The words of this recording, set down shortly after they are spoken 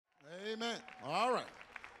Amen. All right.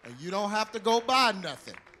 And you don't have to go buy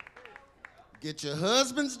nothing. Get your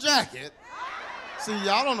husband's jacket. See,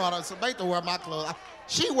 y'all don't know how to make to wear my clothes.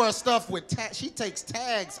 She wears stuff with tags. She takes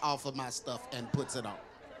tags off of my stuff and puts it on.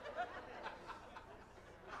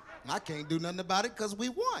 And I can't do nothing about it because we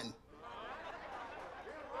won.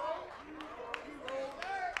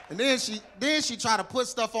 And then she try to put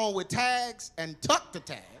stuff on with tags and tuck the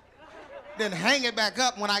tag. Then hang it back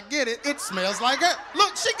up. When I get it, it smells like it.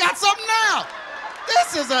 Look, she got something now.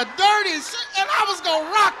 This is a dirty shit, and I was gonna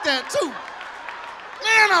rock that too.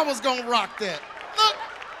 Man, I was gonna rock that. Look.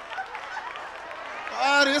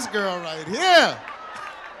 Oh, this girl right here.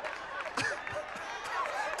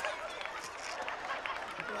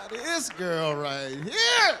 This girl right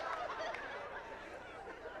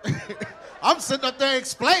here. I'm sitting up there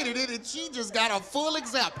explaining it, and she just got a full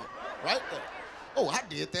example right there. Oh, I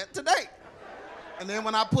did that today. And then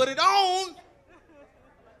when I put it on,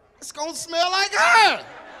 it's gonna smell like her.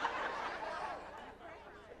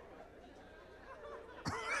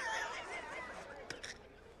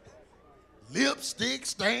 Lipstick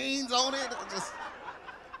stains on it. Just,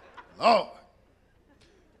 Lord.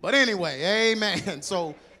 But anyway, amen.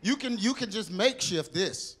 So you can just makeshift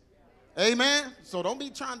this. Amen. So don't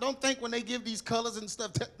think when they give these colors and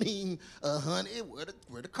stuff that mean, honey,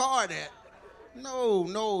 where the card at?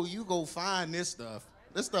 No, you go find this stuff.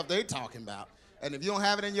 This stuff they talking about. And if you don't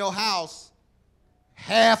have it in your house,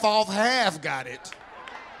 half off half got it.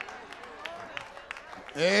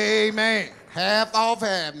 Amen. Half off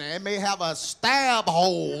half. Now, it may have a stab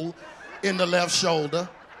hole in the left shoulder.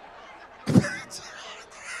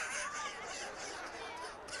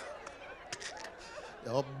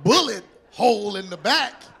 A bullet hole in the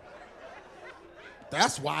back.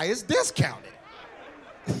 That's why it's discounted.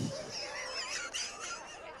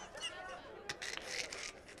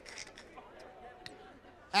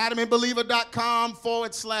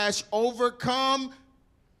 AdamandBeliever.com/overcome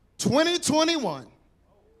 2021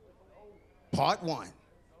 Part 1.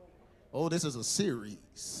 Oh, this is a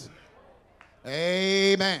series.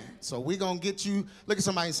 Amen. So we're going to get you, look at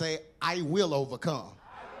somebody and say, I will overcome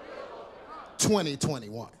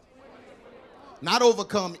 2021. Not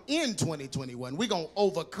overcome in 2021. We're going to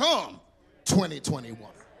overcome 2021.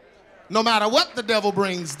 No matter what the devil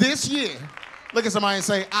brings this year, look at somebody and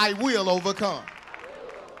say, I will overcome.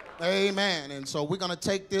 Amen. And so we're going to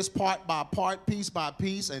take this part by part, piece by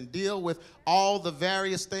piece, and deal with all the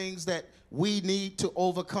various things that we need to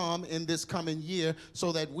overcome in this coming year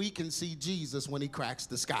so that we can see Jesus when he cracks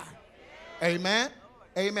the sky. Amen.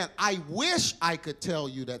 Amen. I wish I could tell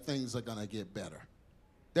you that things are going to get better.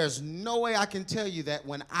 There's no way I can tell you that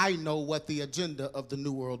when I know what the agenda of the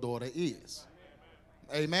New World Order is.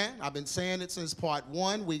 Amen. I've been saying it since part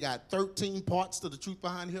 1. We got 13 parts to the truth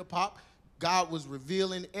behind hip hop. God was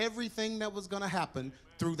revealing everything that was going to happen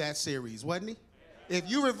through that series, wasn't he? If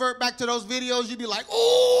you revert back to those videos, you'd be like,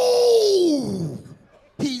 ooh,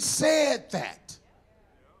 he said that.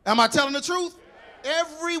 Am I telling the truth?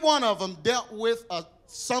 Every one of them dealt with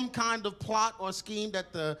some kind of plot or scheme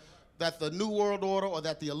that the New World Order or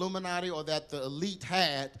that the Illuminati or that the elite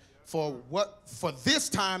had for this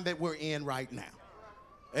time that we're in right now.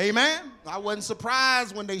 Amen. I wasn't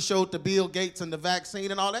surprised when they showed the Bill Gates and the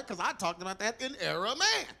vaccine and all that, because I talked about that in Era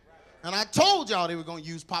Man. And I told y'all they were going to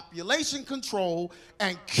use population control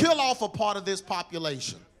and kill off a part of this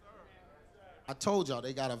population. I told y'all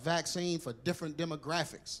they got a vaccine for different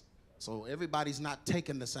demographics, so everybody's not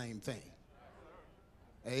taking the same thing.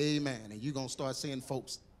 Amen. And you're going to start seeing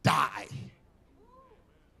folks die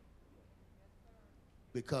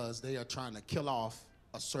because they are trying to kill off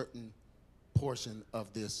a certain portion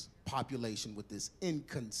of this population with this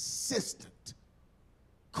inconsistent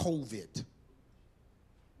COVID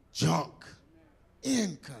junk.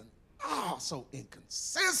 So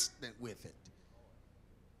inconsistent with it.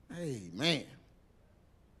 Amen.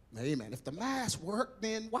 Amen. If the mask work,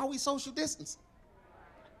 then why are we social distancing?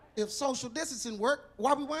 If social distancing work,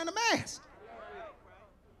 why are we wearing a mask?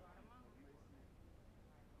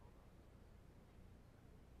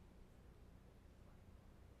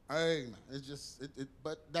 Amen. It's just,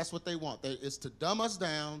 but that's what they want. It's to dumb us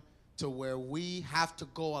down to where we have to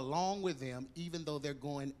go along with them, even though they're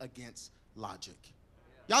going against logic.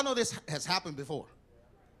 Y'all know this has happened before.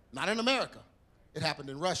 Not in America. It happened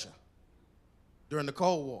in Russia during the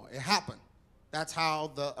Cold War. It happened. That's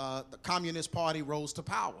how the Communist Party rose to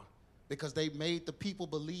power, because they made the people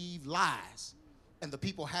believe lies, and the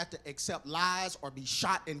people had to accept lies or be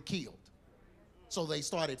shot and killed. So they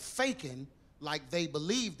started faking like they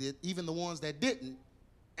believed it, even the ones that didn't,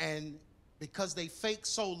 and because they faked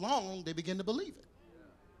so long, they began to believe it.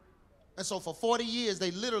 And so for 40 years,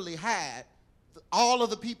 they literally had all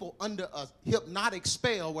of the people under a hypnotic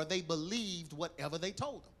spell where they believed whatever they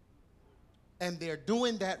told them. And they're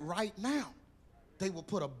doing that right now. They will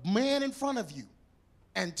put a man in front of you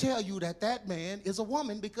and tell you that that man is a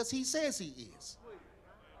woman because he says he is.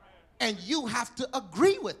 And you have to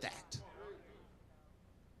agree with that.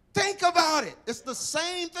 Think about it. It's the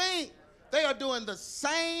same thing. They are doing the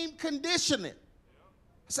same conditioning.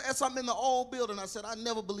 I said something in the old building. I said, I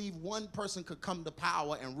never believed one person could come to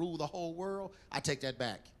power and rule the whole world. I take that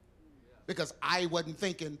back. Because I wasn't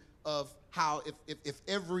thinking of how if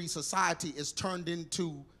every society is turned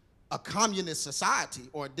into a communist society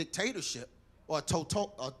or a dictatorship or a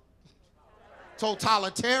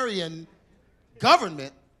totalitarian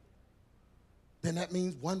government, then that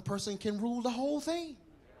means one person can rule the whole thing.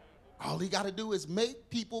 All he got to do is make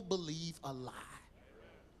people believe a lie.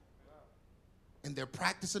 And they're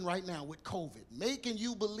practicing right now with COVID. Making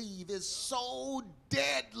you believe is so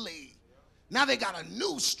deadly. Now they got a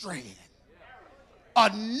new strand. A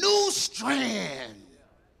new strand.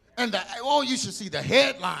 And you should see the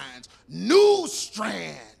headlines. New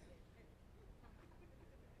strand.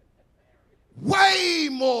 Way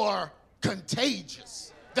more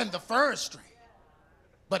contagious than the first strand.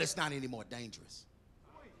 But it's not any more dangerous.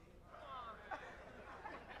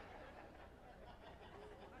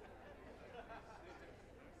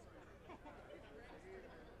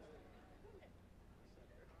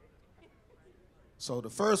 So the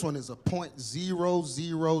first one is a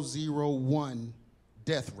 0.0001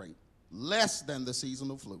 death rate, less than the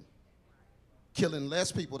seasonal flu, killing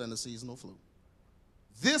less people than the seasonal flu.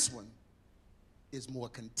 This one is more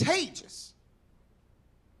contagious,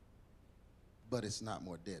 but it's not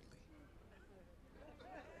more deadly.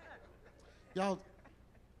 Y'all,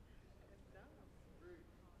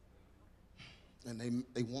 and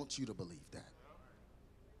they want you to believe that.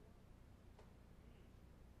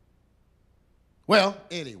 Well,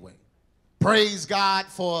 anyway, praise God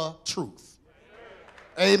for truth.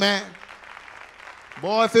 Amen.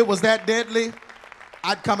 Boy, if it was that deadly,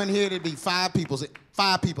 I'd come in here, there'd be five people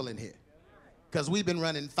in here. Because we've been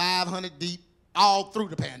running 500 deep all through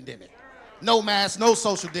the pandemic. No mask, no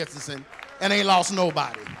social distancing, and ain't lost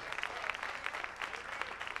nobody.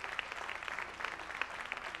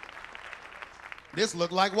 This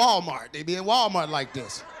look like Walmart. They be in Walmart like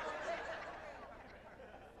this.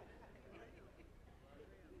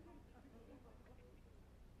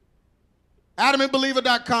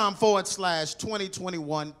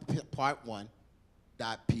 AdamandBeliever.com/2021 part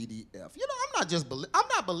 1.pdf. You know, I'm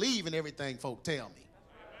not believing everything folk tell me,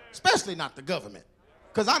 especially not the government,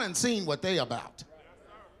 because I done seen what they about.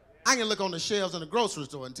 I can look on the shelves in the grocery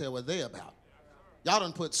store and tell what they about. Y'all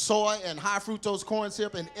done put soy and high fructose corn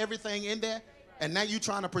syrup and everything in there, and now you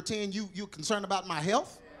trying to pretend you concerned about my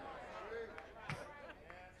health?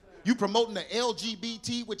 You promoting the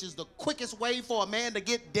LGBT, which is the quickest way for a man to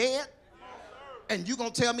get dead? And you gonna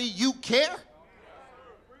tell me you care?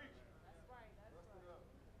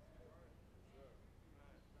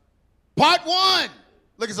 Part 1.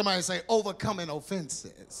 Look at somebody and say, overcoming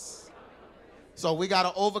offenses. So we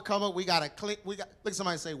gotta overcome it. We gotta clean. Look at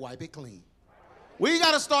somebody and say, wipe it clean. We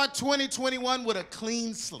gotta start 2021 with a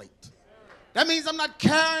clean slate. That means I'm not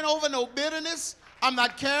carrying over no bitterness. I'm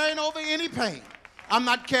not carrying over any pain. I'm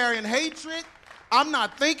not carrying hatred. I'm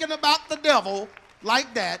not thinking about the devil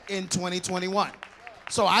like that in 2021.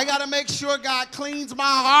 So I got to make sure God cleans my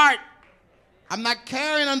heart. I'm not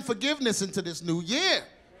carrying unforgiveness into this new year.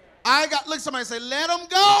 Look, somebody say, let them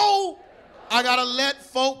go. I got to let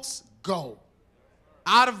folks go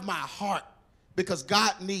out of my heart because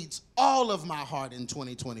God needs all of my heart in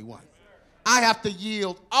 2021. I have to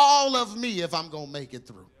yield all of me if I'm going to make it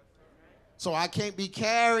through. So I can't be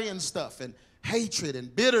carrying stuff and hatred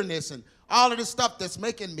and bitterness and all of this stuff that's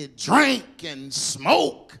making me drink and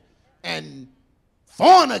smoke and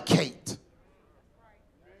fornicate.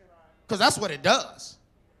 Because that's what it does.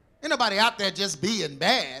 Ain't nobody out there just being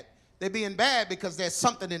bad. They're being bad because there's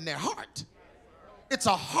something in their heart. It's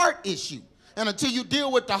a heart issue. And until you deal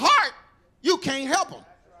with the heart, you can't help them.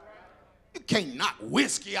 You can't knock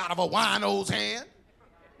whiskey out of a wino's hand.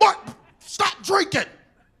 But stop drinking.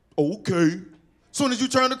 Okay. Soon as you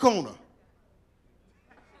turn the corner.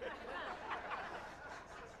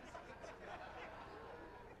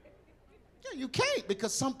 Yeah, you can't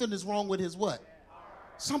because something is wrong with his what?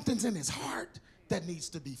 Something's in his heart that needs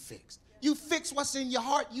to be fixed. You fix what's in your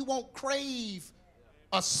heart, you won't crave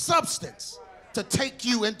a substance to take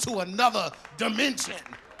you into another dimension.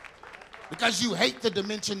 Because you hate the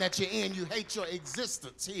dimension that you're in, you hate your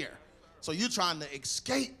existence here. So you're trying to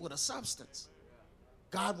escape with a substance.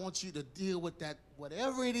 God wants you to deal with that,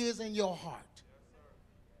 whatever it is in your heart.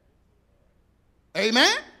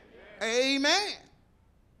 Amen? Amen.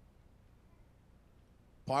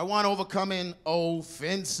 Part 1, overcoming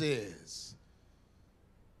offenses.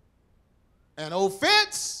 An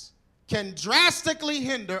offense can drastically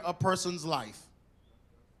hinder a person's life.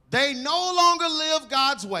 They no longer live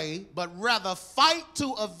God's way, but rather fight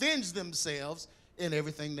to avenge themselves in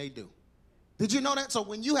everything they do. Did you know that? So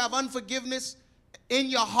when you have unforgiveness in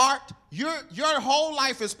your heart, your whole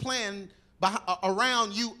life is planned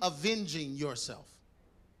around you avenging yourself.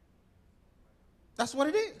 That's what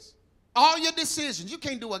it is. All your decisions, you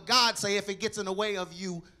can't do what God say if it gets in the way of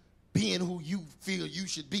you being who you feel you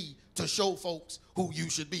should be, to show folks who you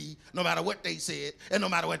should be, no matter what they said and no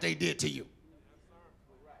matter what they did to you.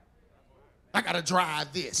 I got to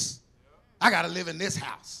drive this. I got to live in this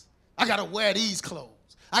house. I got to wear these clothes.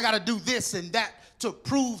 I got to do this and that to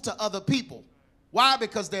prove to other people. Why?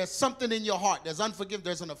 Because there's something in your heart. There's unforgiveness.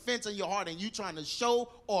 There's an offense in your heart, and you trying to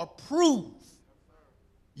show or prove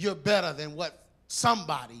you're better than what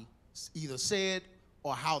somebody either said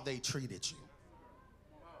or how they treated you.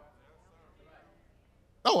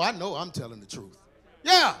 Oh, I know I'm telling the truth.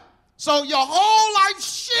 Yeah. So your whole life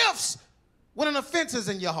shifts when an offense is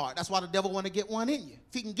in your heart. That's why the devil want to get one in you.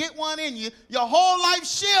 If he can get one in you, your whole life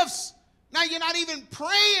shifts. Now you're not even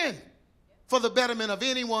praying for the betterment of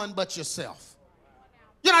anyone but yourself.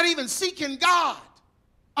 You're not even seeking God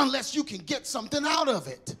unless you can get something out of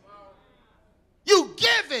it. You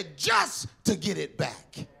give it just to get it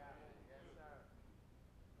back.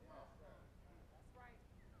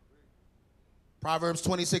 Proverbs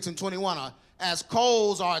 26 and 21 are, as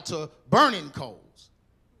coals are to burning coals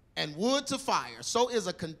and wood to fire, so is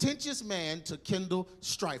a contentious man to kindle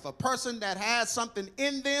strife. A person that has something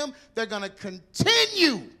in them, they're going to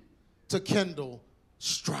continue to kindle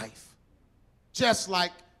strife. Just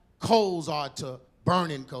like coals are to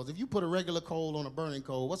burning coals. If you put a regular coal on a burning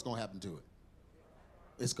coal, what's going to happen to it?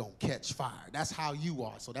 It's going to catch fire. That's how you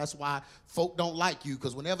are. So that's why folk don't like you,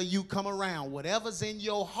 because whenever you come around, whatever's in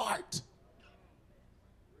your heart,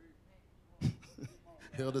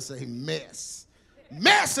 he'll just say mess.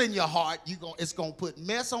 Mess in your heart, it's going to put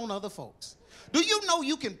mess on other folks. Do you know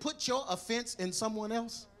you can put your offense in someone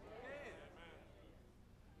else?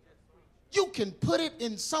 You can put it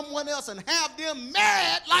in someone else and have them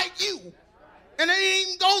mad like you, and they didn't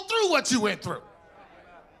even go through what you went through.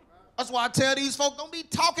 That's why I tell these folks, don't be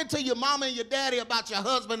talking to your mama and your daddy about your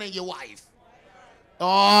husband and your wife.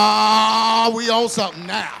 Oh, we own something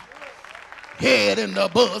now. Head in the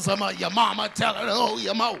bosom of your mama telling her, oh,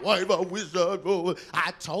 you're my wife, I wish I'd go.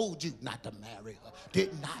 I told you not to marry her.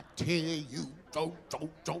 Did not tell you.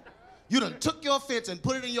 Don't. You done took your offense and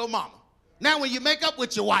put it in your mama. Now when you make up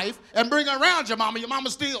with your wife and bring her around your mama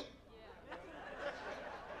still.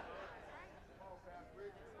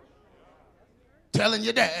 Telling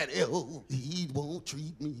your dad, oh, he won't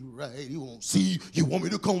treat me right. He won't see. You want me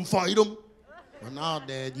to come fight him? Well, now,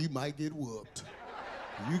 Dad, you might get whooped.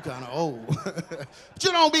 You kind of old. But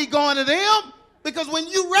you don't be going to them, because when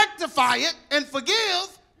you rectify it and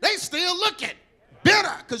forgive, they still looking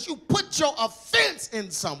bitter because you put your offense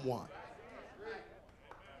in someone.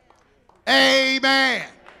 Amen.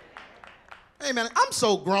 Amen. I'm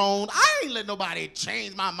so grown. I ain't let nobody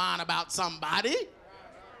change my mind about somebody.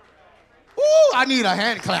 Ooh, I need a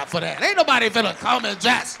hand clap for that. Ain't nobody finna come and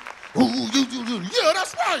just, ooh, you. Yeah,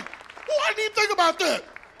 that's right. Ooh, I didn't even think about that.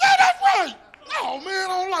 Yeah, that's right. Oh, man, I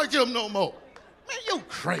don't like him no more. Man, you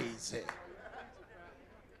crazy.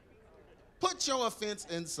 Put your offense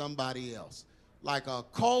in somebody else, like a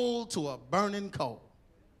coal to a burning coal.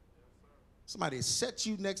 Somebody set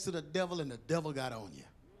you next to the devil and the devil got on you.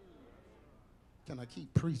 Can I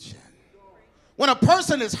keep preaching? When a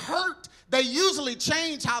person is hurt, they usually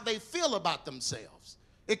change how they feel about themselves.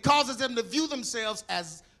 It causes them to view themselves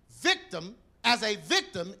as a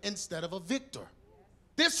victim instead of a victor.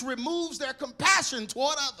 This removes their compassion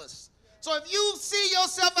toward others. So if you see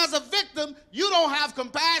yourself as a victim, you don't have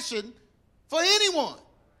compassion for anyone.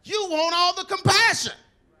 You want all the compassion.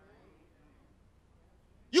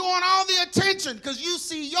 You want all the attention because you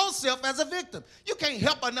see yourself as a victim. You can't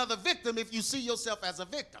help another victim if you see yourself as a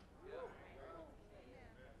victim.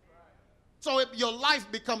 So your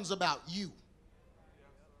life becomes about you.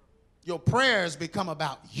 Your prayers become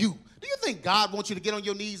about you. Do you think God wants you to get on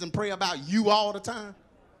your knees and pray about you all the time?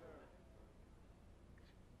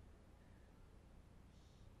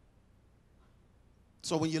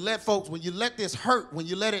 So when you let this hurt, when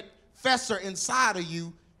you let it fester inside of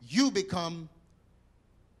you, you become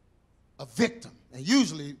a victim. And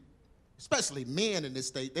usually, especially men in this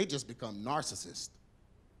state, they just become narcissists.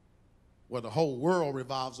 where the whole world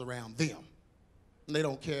revolves around them. And they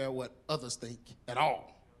don't care what others think at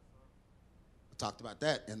all. I talked about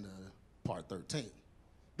that in part 13.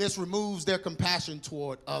 This removes their compassion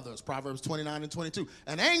toward others. Proverbs 29 and 22.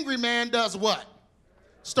 An angry man does what?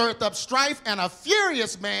 Stirreth up strife, and a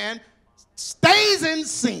furious man stays in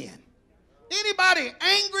sin. Anybody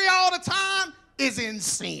angry all the time is in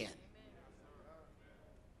sin.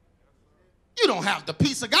 You don't have the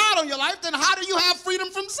peace of God on your life, then how do you have freedom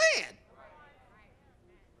from sin?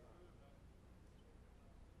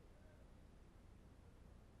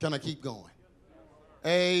 Can I keep going?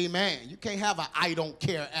 Amen. You can't have an I don't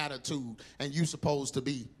care attitude and you're supposed to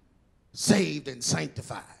be saved and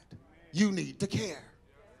sanctified. You need to care.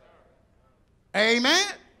 Amen.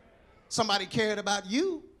 Somebody cared about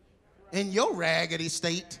you in your raggedy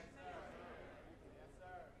state.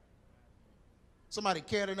 Somebody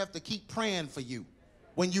cared enough to keep praying for you.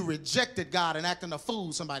 When you rejected God and acting a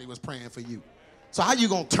fool, somebody was praying for you. So how you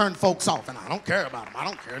going to turn folks off? And I don't care about them. I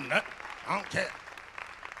don't care nothing. I don't care.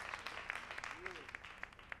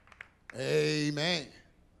 Amen.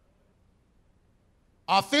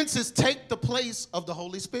 Offenses take the place of the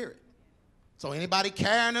Holy Spirit. So anybody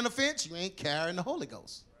carrying an offense, you ain't carrying the Holy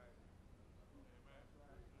Ghost.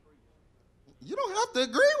 You don't have to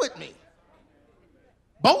agree with me.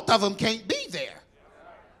 Both of them can't be there.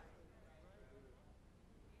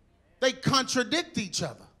 They contradict each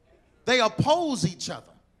other. They oppose each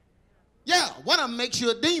other. Yeah, one of them makes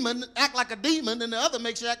you a demon, act like a demon, and the other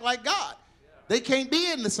makes you act like God. They can't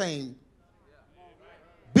be in the same.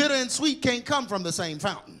 Bitter and sweet can't come from the same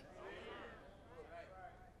fountain.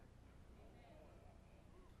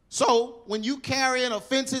 So when you carry in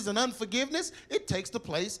offenses and unforgiveness, it takes the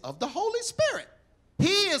place of the Holy Spirit.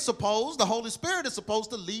 The Holy Spirit is supposed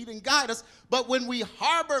to lead and guide us. But when we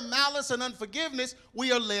harbor malice and unforgiveness,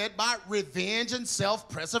 we are led by revenge and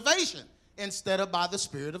self-preservation instead of by the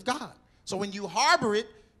Spirit of God. So when you harbor it,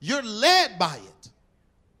 you're led by it.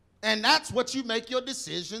 And that's what you make your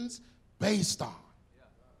decisions based on.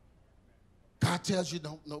 God tells you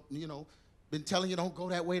been telling you don't go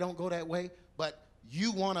that way, but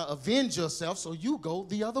you want to avenge yourself, so you go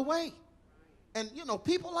the other way. And,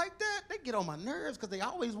 people like that, they get on my nerves because they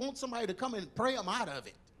always want somebody to come and pray them out of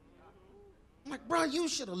it. I'm like, bro, you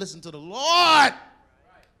should have listened to the Lord.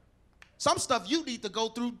 Some stuff you need to go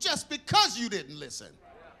through just because you didn't listen.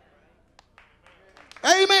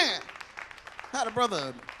 Amen. I had a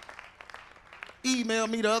brother email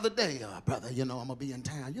me the other day. Brother, I'm going to be in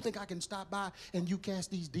town. You think I can stop by and you cast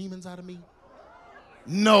these demons out of me?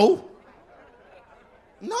 No.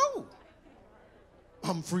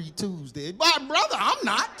 I'm free Tuesday. But brother, I'm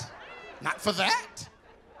not. Not for that.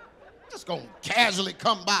 Just going to casually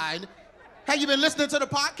come by. Have you been listening to the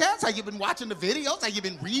podcast? Have you been watching the videos? Have you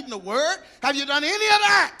been reading the word? Have you done any of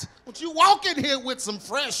that? But you walk in here with some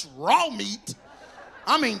fresh raw meat.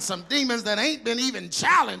 I mean, some demons that ain't been even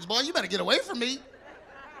challenged. Boy, you better get away from me.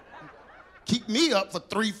 Keep me up for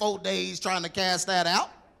 3-4 days trying to cast that out.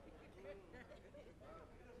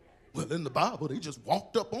 Well, in the Bible, they just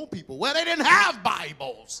walked up on people. Well, they didn't have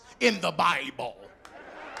Bibles in the Bible.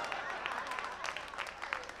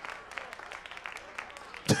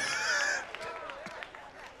 This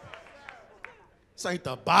ain't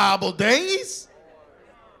the Bible days.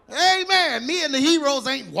 Amen. Me and the heroes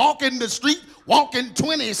ain't walking the street, walking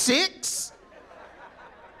 26.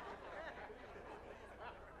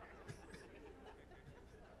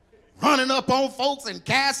 Running up on folks and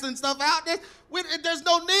casting stuff out there. There's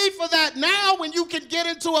no need for that now when you can get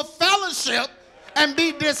into a fellowship and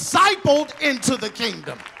be discipled into the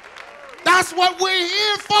kingdom. That's what we're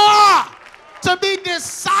here for, to be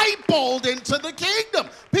discipled into the kingdom.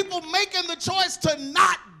 People making the choice to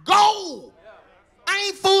not go. I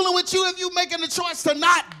ain't fooling with you if you making the choice to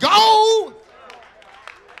not go.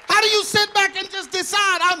 How do you sit back and just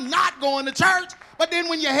decide I'm not going to church, but then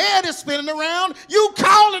when your head is spinning around, you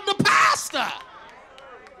calling the pastor?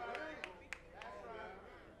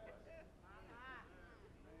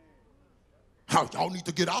 Oh, y'all need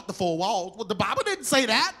to get out the 4 walls. Well, the Bible didn't say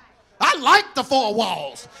that. I like the 4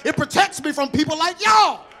 walls. It protects me from people like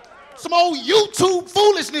y'all. Some old YouTube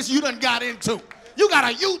foolishness you done got into. You got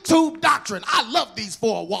a YouTube doctrine. I love these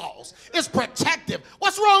 4 walls. It's protective.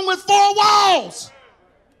 What's wrong with 4 walls?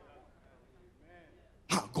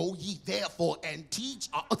 Go ye therefore and teach.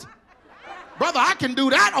 Brother, I can do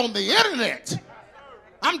that on the internet.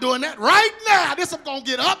 I'm doing that right now. This is going to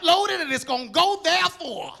get uploaded and it's going to go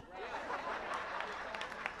therefore.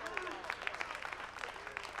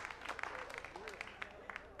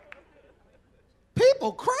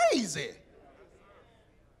 People crazy.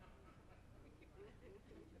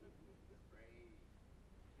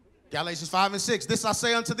 Galatians 5 and 6. This I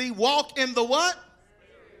say unto thee, walk in the what?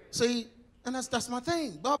 See, and that's my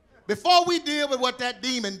thing. But before we deal with what that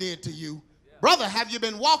demon did to you, brother, have you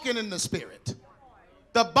been walking in the Spirit?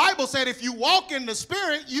 The Bible said if you walk in the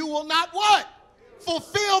Spirit, you will not what?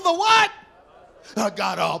 Fulfill the what? I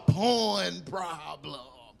got a porn problem.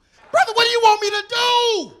 Brother, what do you want me to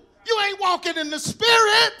do? You ain't walking in the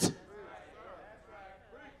Spirit.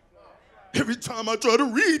 Every time I try to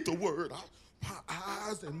read the word, my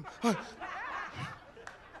eyes and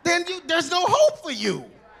then there's no hope for you.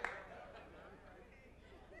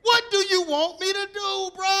 What do you want me to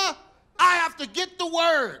do, bruh? I have to get the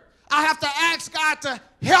word. I have to ask God to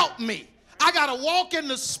help me. I got to walk in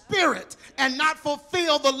the Spirit and not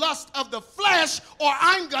fulfill the lust of the flesh, or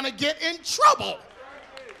I'm going to get in trouble.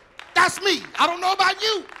 That's me. I don't know about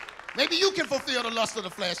you. Maybe you can fulfill the lust of the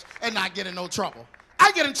flesh and not get in no trouble.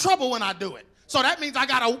 I get in trouble when I do it. So that means I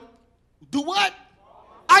got to do what?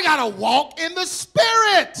 I got to walk in the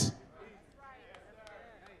Spirit.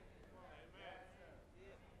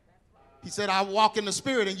 He said, I walk in the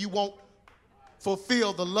Spirit and you won't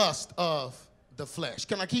fulfill the lust of the flesh.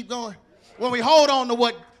 Can I keep going? When we hold on to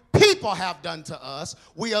what people have done to us,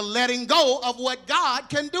 we are letting go of what God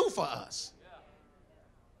can do for us.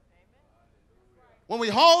 When we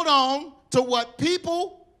hold on to what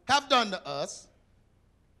people have done to us,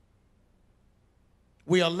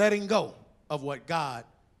 we are letting go of what God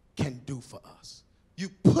can do for us. You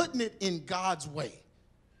putting it in God's way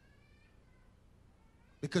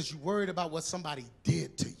because you're worried about what somebody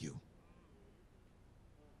did to you.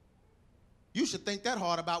 You should think that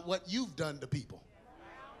hard about what you've done to people.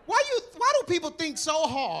 Why do people think so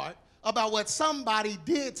hard about what somebody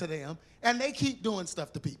did to them and they keep doing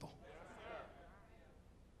stuff to people?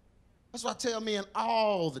 That's what I tell men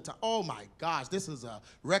all the time. Oh my gosh, this is a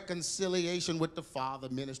reconciliation with the Father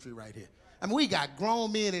ministry right here. I mean, we got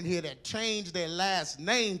grown men in here that changed their last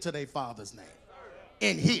name to their father's name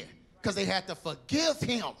in here because they had to forgive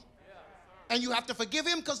him. And you have to forgive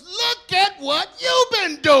him because look at what you've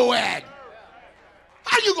been doing.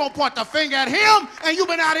 How you gonna point the finger at him and you've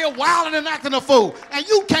been out here wilding and acting a fool? And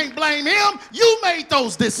you can't blame him. You made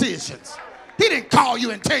those decisions. He didn't call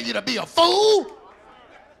you and tell you to be a fool.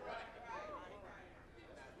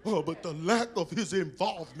 Oh, but the lack of his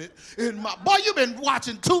involvement in my... Boy, you've been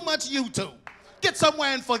watching too much YouTube. Get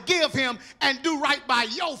somewhere and forgive him and do right by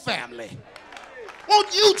your family.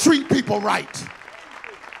 Won't you treat people right?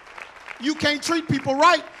 You can't treat people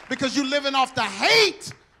right because you're living off the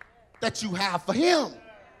hate that you have for him.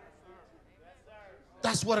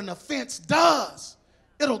 That's what an offense does.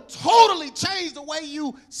 It'll totally change the way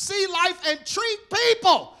you see life and treat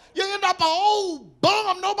people. You end up an old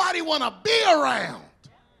bum nobody want to be around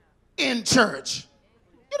in church.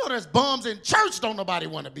 You know there's bums in church don't nobody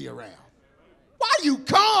want to be around. Why you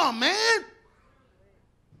come, man?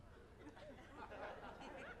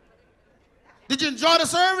 Did you enjoy the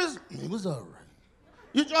service? It was all right.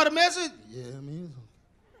 You enjoy the message? Yeah, man.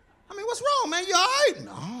 I mean, what's wrong, man? You all right?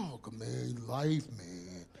 No, man, life,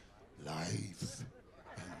 man. Life.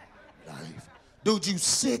 Life. Dude, you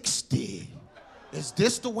 60. Is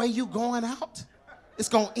this the way you going out? It's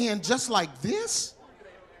going to end just like this?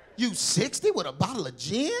 You 60 with a bottle of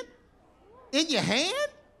gin in your hand,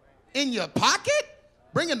 in your pocket,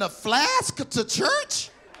 bringing the flask to church,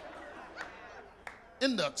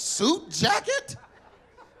 in the suit jacket?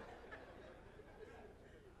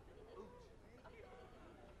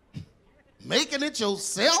 Making it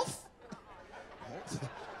yourself?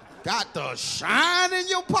 Got the shine in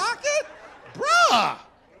your pocket? Bruh.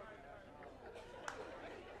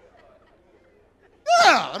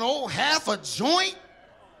 Yeah, an old half a joint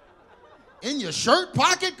in your shirt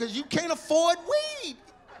pocket because you can't afford weed.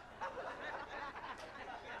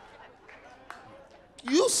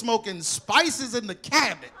 You smoking spices in the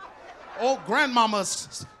cabinet. Old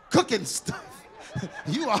grandmama's cooking stuff.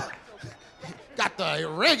 You are got the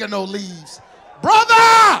oregano leaves. Brother!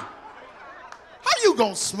 How you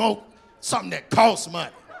gonna smoke something that costs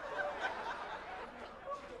money?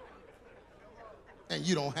 And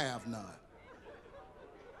you don't have none.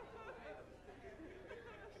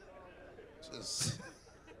 Just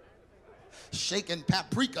shaking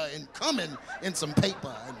paprika and coming in some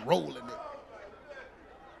paper and rolling it.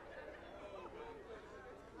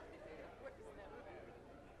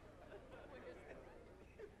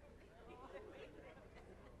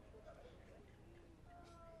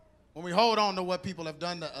 When we hold on to what people have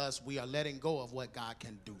done to us, we are letting go of what God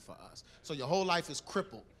can do for us. So your whole life is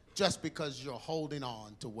crippled just because you're holding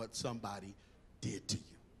on to what somebody did to you.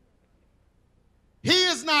 He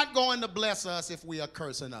is not going to bless us if we are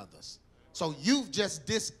cursing others. So you've just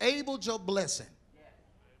disabled your blessing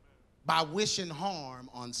by wishing harm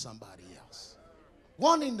on somebody else.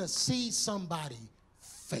 Wanting to see somebody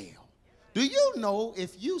fail. Do you know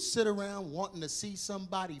if you sit around wanting to see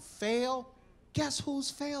somebody fail, guess who's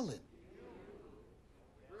failing?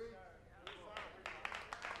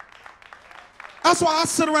 That's why I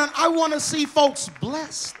sit around, I want to see folks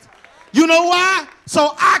blessed. You know why?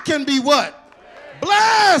 So I can be what?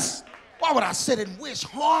 Blessed. Why would I sit and wish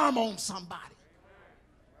harm on somebody?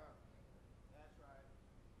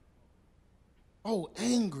 Oh,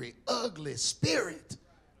 angry, ugly spirit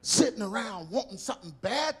sitting around wanting something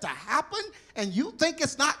bad to happen, and you think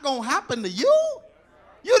it's not going to happen to you?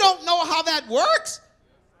 You don't know how that works?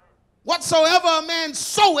 Whatsoever a man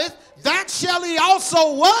soweth, that shall he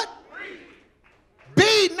also what?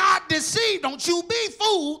 Be not deceived. Don't you be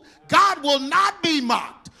fooled. God will not be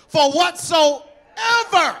mocked. For whatsoever,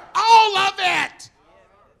 all of it,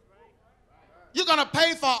 you're going to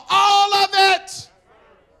pay for all of it.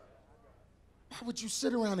 Why would you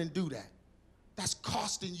sit around and do that? That's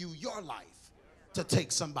costing you your life to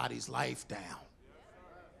take somebody's life down.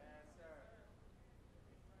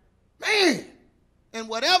 Man, and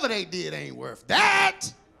whatever they did ain't worth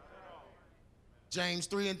that. James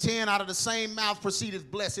 3:10, out of the same mouth proceedeth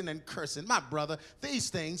blessing and cursing. My brother, these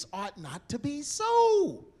things ought not to be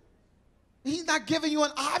so. He's not giving you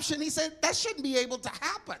an option. He said that shouldn't be able to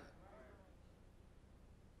happen.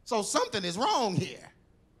 So something is wrong here.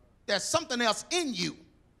 There's something else in you.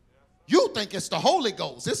 You think it's the Holy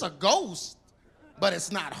Ghost. It's a ghost, but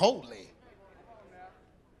it's not holy.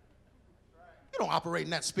 You don't operate in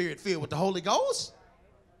that spirit filled with the Holy Ghost.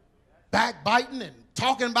 Backbiting and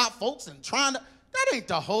talking about folks and trying to, that ain't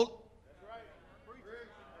the Holy.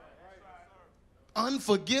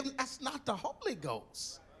 Unforgiveness, that's not the Holy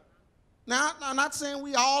Ghost. Now, I'm not saying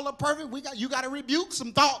we all are perfect. You got to rebuke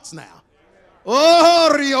some thoughts now.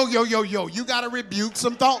 Oh, yo, you got to rebuke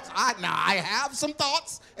some thoughts. I have some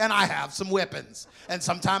thoughts and I have some weapons. And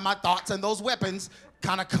sometimes my thoughts and those weapons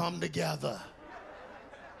kind of come together.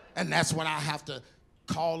 And that's when I have to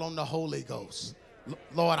call on the Holy Ghost.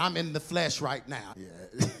 Lord, I'm in the flesh right now.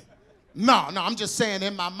 Yeah. No, I'm just saying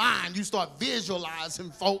in my mind, you start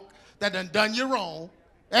visualizing folk that done you wrong.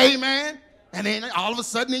 Amen. And then all of a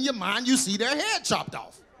sudden in your mind, you see their head chopped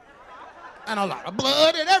off. And a lot of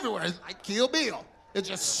blood and everywhere. It's like Kill Bill. It's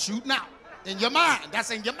just shooting out in your mind. That's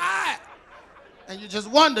in your mind. And you just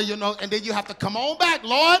wonder, and then you have to come on back,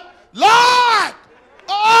 Lord.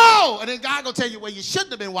 Oh! And then God gonna tell you, well, you shouldn't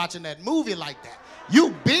have been watching that movie like that. You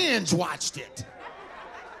binge watched it.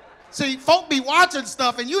 See, folk be watching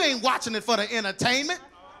stuff and you ain't watching it for the entertainment.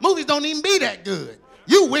 Movies don't even be that good.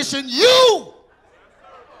 You wishing you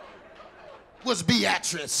was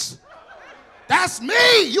Beatrice. That's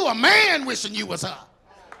me. You a man wishing you was her.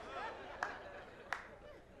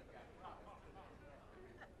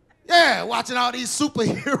 Yeah, watching all these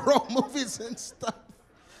superhero movies and stuff.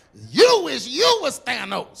 You wish you was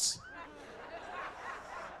Thanos.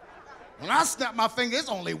 When I snap my finger, it's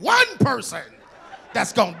only one person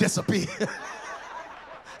that's going to disappear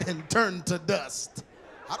and turn to dust.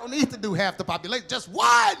 I don't need to do half the population. Just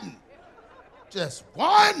one. Just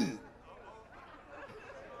one.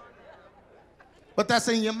 But that's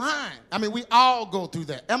in your mind. I mean, we all go through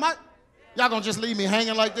that. Y'all gonna just leave me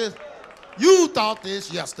hanging like this? You thought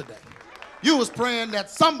this yesterday. You was praying that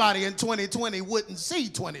somebody in 2020 wouldn't see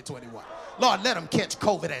 2021. Lord, let them catch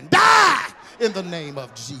COVID and die in the name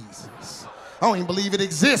of Jesus. I don't even believe it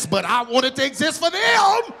exists, but I want it to exist for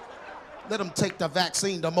them. Let them take the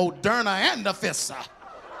vaccine, the Moderna and the Pfizer.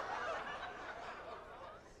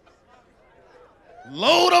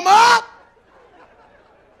 Load them up.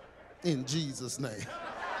 In Jesus' name.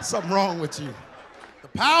 Something wrong with you. The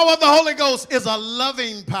power of the Holy Ghost is a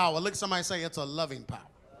loving power. Look at somebody say it's a loving power.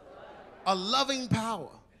 A loving power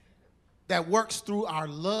that works through our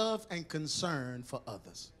love and concern for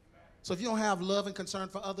others. So if you don't have love and concern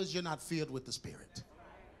for others, you're not filled with the Spirit.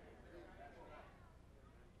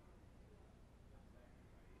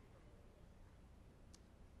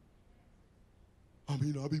 I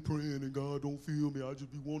mean, I be praying and God don't feel me. I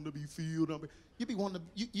just be wanting to be filled. You be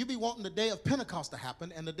wanting the day of Pentecost to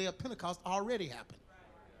happen, and the day of Pentecost already happened.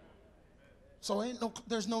 So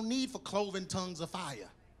there's no need for cloven tongues of fire,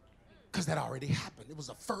 because that already happened. It was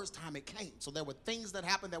the first time it came. So there were things that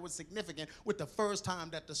happened that were significant with the first time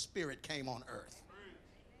that the Spirit came on earth.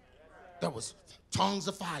 There was tongues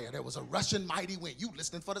of fire. There was a rushing mighty wind. You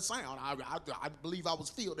listening for the sound. I believe I was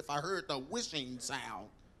filled if I heard the wishing sound.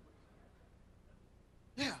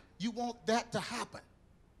 Yeah, you want that to happen.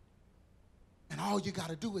 And all you got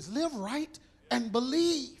to do is live right and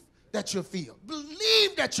believe that you're filled.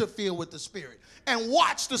 Believe that you're filled with the Spirit. And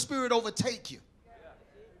watch the Spirit overtake you.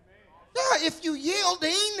 Yeah, if you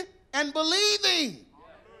yielding and believing.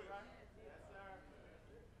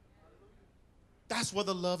 That's where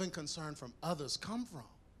the love and concern from others come from.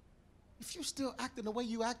 If you still acting the way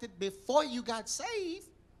you acted before you got saved,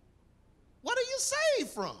 what are you saved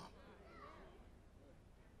from?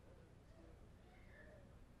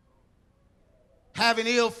 Having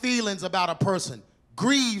ill feelings about a person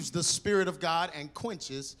grieves the Spirit of God and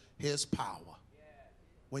quenches his power.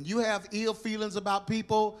 When you have ill feelings about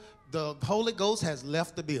people, the Holy Ghost has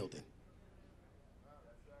left the building.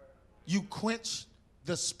 You quench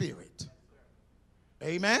the Spirit.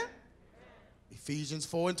 Amen? Ephesians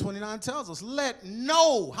 4:29 tells us, let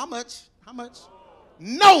no, how much? How much?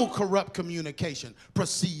 No corrupt communication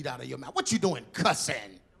proceed out of your mouth. What you doing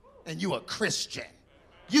cussing and you a Christian?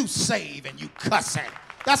 You save and you cussing.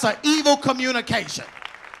 That's an evil communication.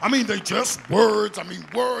 I mean, they just words. I mean,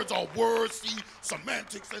 words are words. See,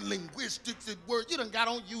 semantics and linguistics and words. You done got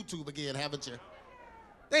on YouTube again, haven't you?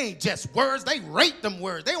 They ain't just words. They rate them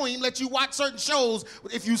words. They won't even let you watch certain shows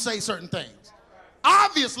if you say certain things.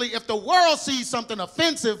 Obviously, if the world sees something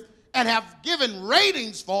offensive and have given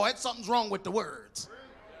ratings for it, something's wrong with the words.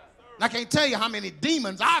 And I can't tell you how many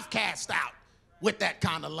demons I've cast out with that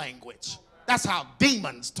kind of language. That's how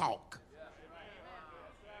demons talk.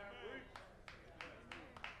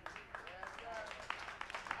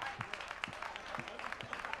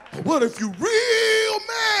 But what if you real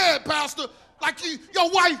mad, Pastor? Like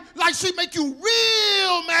your wife, like she make you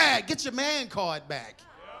real mad. Get your man card back.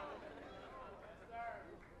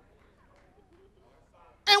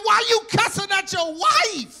 And why you cussing at your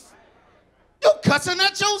wife? You cussing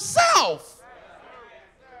at yourself.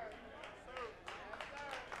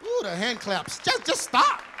 Ooh, the hand claps. Just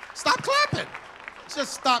stop. Stop clapping.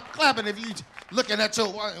 Just stop clapping if you looking at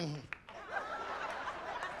your wife.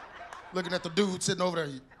 Looking at the dude sitting over there.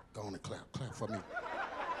 Go on and clap. Clap for me.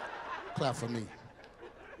 Clap for me.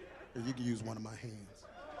 You can use one of my hands.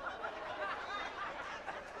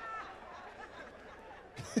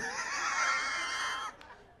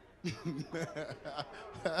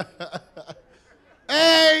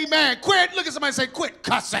 Amen. Quit. Look at somebody and say, quit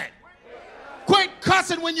cussing. Quit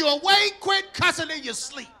cussing when you're awake. Quit cussing in your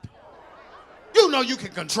sleep. You know you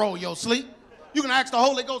can control your sleep. You can ask the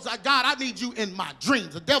Holy Ghost, God, I need you in my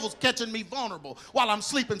dreams. The devil's catching me vulnerable while I'm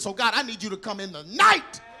sleeping. So, God, I need you to come in the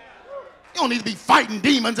night. You don't need to be fighting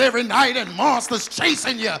demons every night and monsters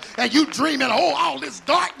chasing you and you dreaming, oh, all this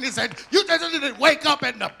darkness, and you just wake up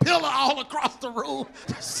and the pillow all across the room,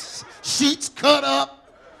 sheets cut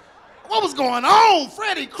up. What was going on?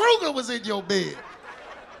 Freddy Krueger was in your bed.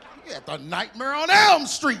 You had the Nightmare on Elm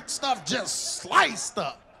Street. Stuff just sliced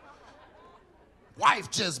up. Wife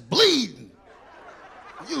just bleeding.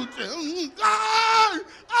 You just, you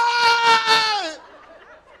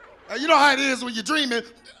know how it is when you're dreaming.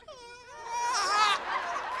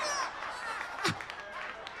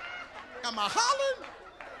 Am I hollering?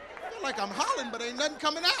 I feel like I'm hollering, but ain't nothing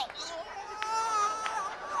coming out.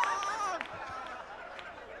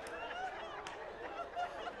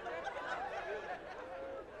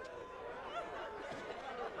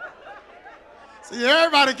 See,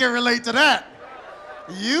 everybody can relate to that.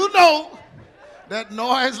 You know that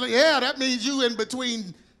noise, yeah, that means you in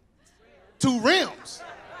between two rims.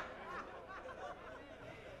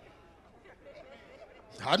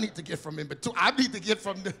 I need to get from in between. I need to get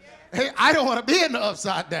from the, hey, I don't want to be in the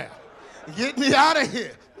upside down. Get me out of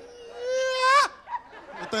here.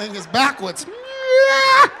 The thing is backwards.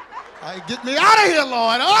 Get me out of here,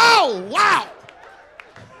 Lord. Oh, wow.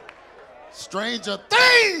 Stranger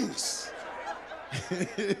Things.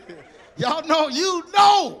 Y'all know, you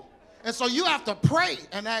know. And so you have to pray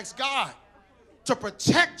and ask God to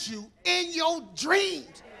protect you in your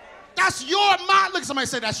dreams. That's your mind. Look at somebody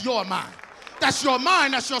say, that's your mind. That's your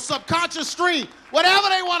mind. That's your subconscious stream. Whatever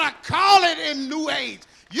they want to call it in New Age,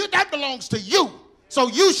 that belongs to you. So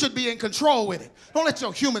you should be in control with it. Don't let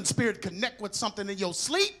your human spirit connect with something in your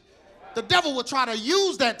sleep. The devil will try to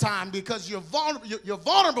use that time because you're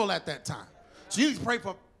vulnerable at that time. So you need to pray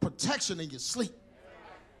for protection in your sleep.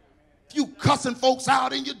 If you cussing folks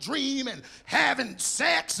out in your dream and having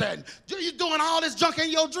sex and you're doing all this junk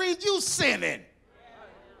in your dreams, you sinning.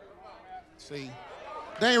 See,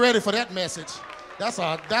 they ain't ready for that message. That's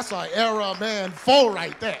our era, man, 4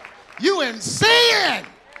 right there. You in sin.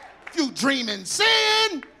 If you dream in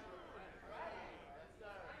sin.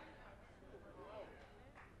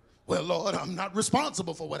 Well, Lord, I'm not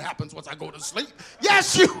responsible for what happens once I go to sleep.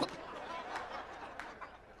 Yes, you.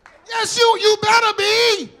 Yes, you better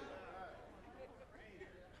be.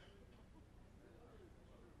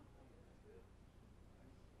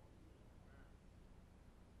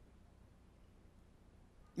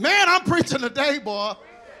 Man, I'm preaching today, boy.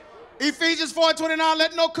 Ephesians 4:29,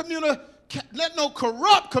 let no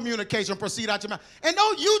corrupt communication proceed out your mouth. And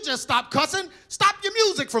don't you just stop cussing. Stop your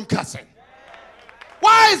music from cussing.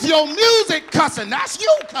 Why is your music cussing? That's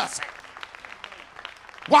you cussing.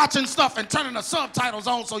 Watching stuff and turning the subtitles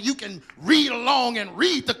on so you can read along and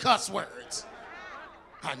read the cuss words.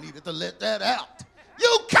 I needed to let that out.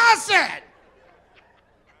 You cussing.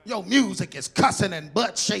 Your music is cussing and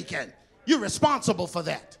butt shaking. You're responsible for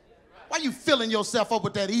that. Why you filling yourself up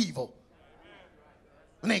with that evil?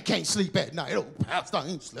 And they can't sleep at night. Oh, Pastor, I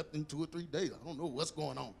ain't slept in 2 or 3 days. I don't know what's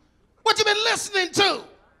going on. What you been listening to?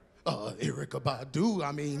 Erykah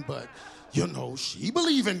Badu, but, you know, she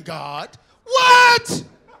believe in God. What?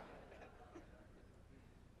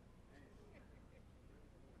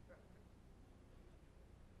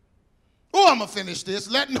 Oh, I'm going to finish this.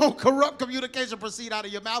 Let no corrupt communication proceed out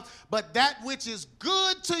of your mouth, but that which is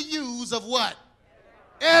good to use of what?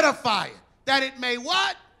 Edify it. That it may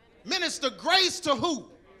what? Minister grace to who?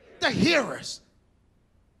 The hearers.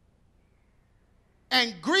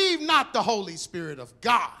 And grieve not the Holy Spirit of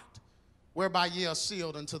God, whereby ye are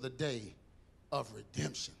sealed unto the day of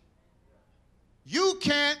redemption. You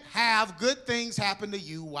can't have good things happen to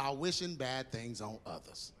you while wishing bad things on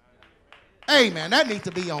others. Amen. That needs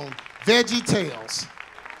to be on Veggie Tales,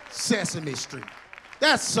 Sesame Street.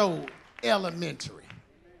 That's so elementary.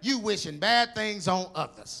 You wishing bad things on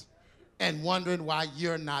others and wondering why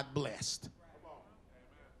you're not blessed.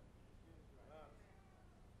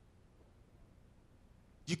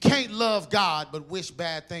 You can't love God but wish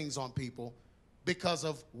bad things on people because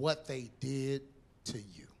of what they did to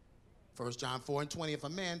you. 1 John 4:20, if a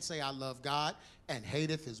man say I love God and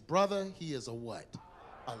hateth his brother, he is a what?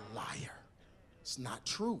 A liar. It's not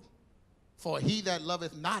true. For he that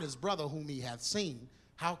loveth not his brother whom he hath seen,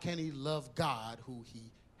 how can he love God who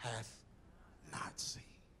he hath not seen?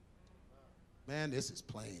 Man, this is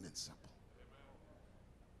plain and simple.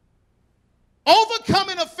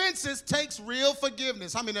 Overcoming offenses takes real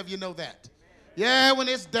forgiveness. How many of you know that? Yeah, when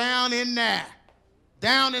it's down in there,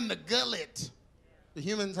 down in the gullet. Do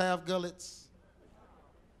humans have gullets?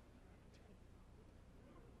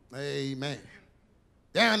 Amen.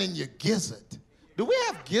 Down in your gizzard. Do we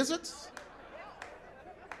have gizzards?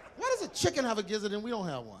 Why does a chicken have a gizzard and we don't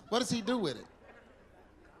have one? What does he do with it?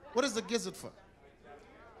 What is the gizzard for?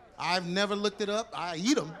 I've never looked it up. I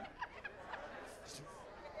eat them.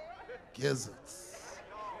 Gizzards.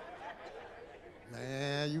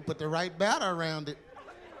 Man, you put the right batter around it.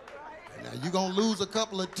 Now you're going to lose a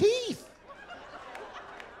couple of teeth.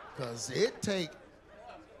 Because it take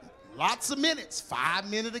lots of minutes,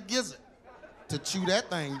 5 minutes a gizzard, to chew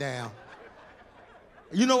that thing down.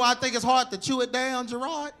 You know why I think it's hard to chew it down,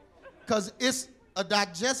 Gerard? Because it's a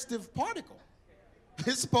digestive particle.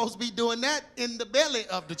 It's supposed to be doing that in the belly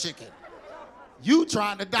of the chicken. You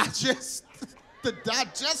trying to digest the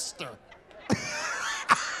digester.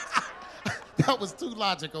 That was too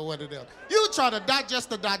logical, what it is. You trying to digest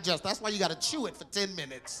the digester. That's why you got to chew it for 10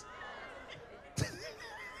 minutes.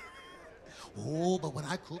 Oh, but when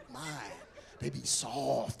I cook mine, they be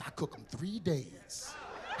soft. I cook them 3 days.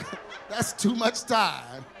 That's too much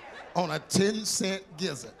time on a 10-cent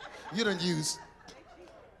gizzard. You done use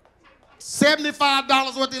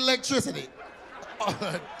 $75 worth of electricity on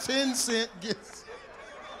a 10-cent gizzard.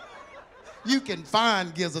 You can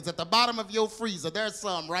find gizzards at the bottom of your freezer. There's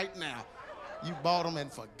some right now. You bought them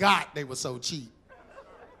and forgot they were so cheap.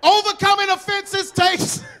 Overcoming offenses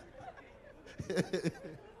takes...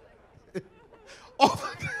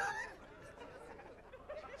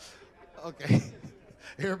 Okay,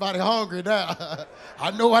 everybody hungry now.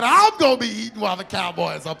 I know what I'm gonna be eating while the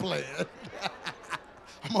Cowboys are playing.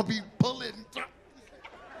 I'm gonna be pulling.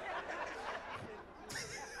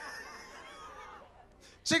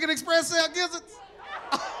 Chicken Express sell gizzards?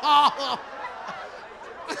 Oh.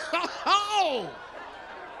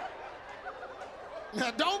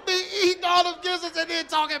 Now don't be eating all them gizzards and then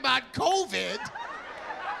talking about COVID.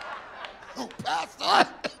 Oh, Pastor.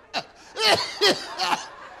 It's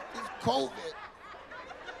COVID.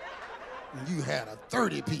 And you had a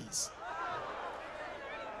 30-piece.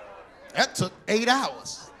 That took 8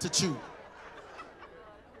 hours to chew.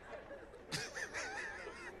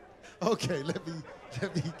 Okay, let me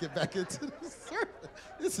get back into this sermon.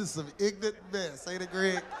 This is some ignorant mess, ain't it,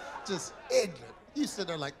 Greg? Just ignorant. You sit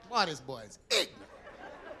there like, why this boy is ignorant.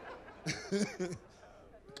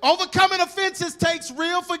 Overcoming offenses takes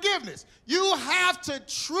real forgiveness. You have to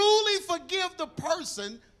truly forgive the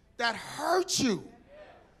person that hurt you.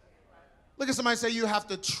 Look at somebody and say, you have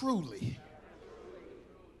to truly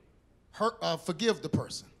forgive the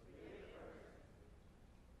person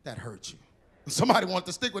that hurt you. Somebody wants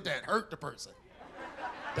to stick with that. Hurt the person.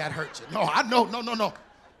 That hurt you. No, I know. No.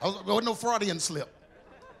 There wasn't no Freudian slip.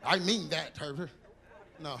 I mean that.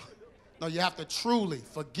 No, you have to truly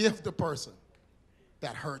forgive the person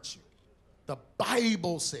that hurt you. The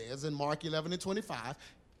Bible says in Mark 11:25,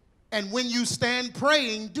 and when you stand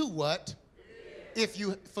praying, do what? If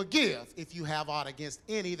you forgive, if you have aught against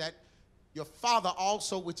any, that your Father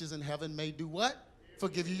also, which is in heaven, may do what?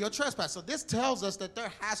 Forgive you your trespass. So this tells us that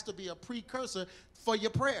there has to be a precursor for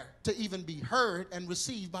your prayer to even be heard and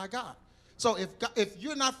received by God. So if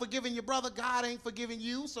you're not forgiving your brother, God ain't forgiving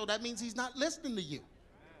you, so that means he's not listening to you.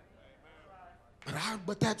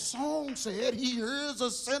 But that song said he hears a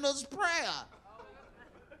sinner's prayer.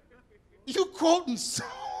 You quoting songs.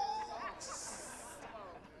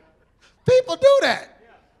 People do that.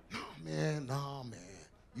 No, man,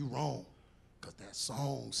 you wrong. Because that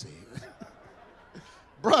song said.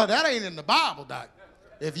 Bruh, that ain't in the Bible, Doc.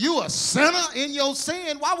 If you a sinner in your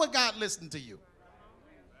sin, why would God listen to you?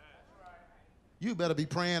 You better be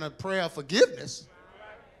praying a prayer of forgiveness.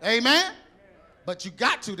 Amen? But you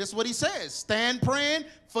got to. That's what he says. Stand praying,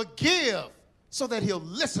 forgive, so that he'll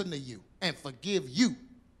listen to you and forgive you.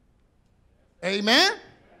 Amen?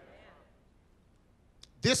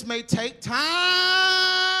 This may take time,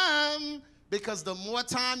 because the more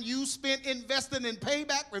time you spend investing in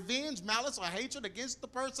payback, revenge, malice, or hatred against the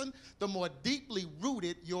person, the more deeply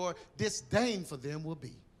rooted your disdain for them will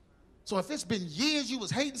be. So if it's been years you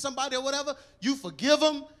was hating somebody or whatever, you forgive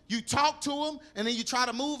them, you talk to them, and then you try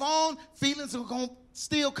to move on, feelings are going to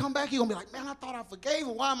still come back. You're going to be like, man, I thought I forgave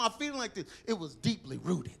him. Why am I feeling like this? It was deeply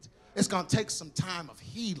rooted. It's going to take some time of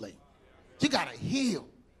healing. You got to heal.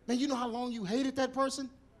 Man, you know how long you hated that person?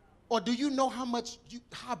 Or do you know how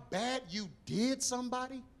bad you did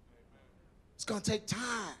somebody? It's going to take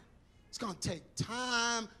time. It's going to take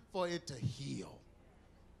time for it to heal.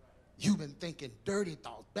 You've been thinking dirty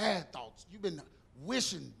thoughts, bad thoughts. You've been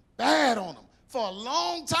wishing bad on them for a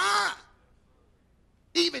long time.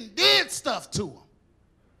 Even did stuff to them.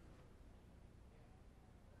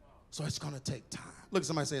 So it's going to take time. Look at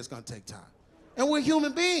somebody say it's going to take time. And we're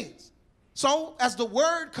human beings. So as the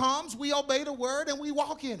word comes, we obey the word and we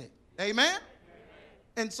walk in it. Amen?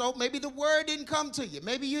 And so maybe the word didn't come to you.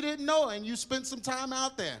 Maybe you didn't know and you spent some time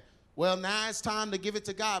out there. Well, now it's time to give it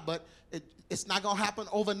to God, but it's not going to happen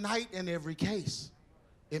overnight in every case.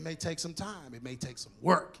 It may take some time. It may take some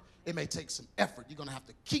work. It may take some effort. You're going to have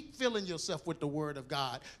to keep filling yourself with the word of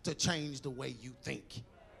God to change the way you think.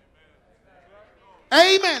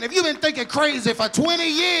 Amen. If you've been thinking crazy for 20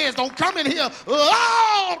 years, don't come in here,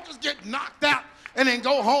 just get knocked out and then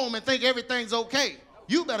go home and think everything's okay.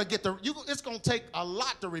 You better get it's going to take a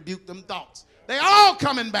lot to rebuke them thoughts. They all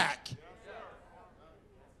coming back.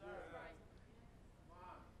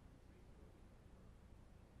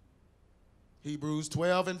 Hebrews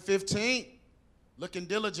 12:15. Looking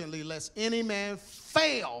diligently, lest any man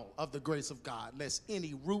fail of the grace of God, lest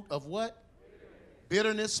any root of what?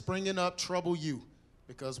 Bitterness springing up trouble you.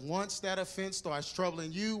 Because once that offense starts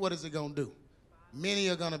troubling you, what is it going to do? Many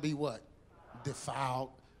are going to be what?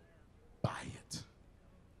 Defiled by it.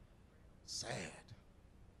 Sad.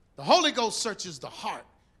 The Holy Ghost searches the heart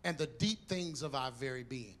and the deep things of our very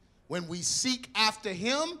being. When we seek after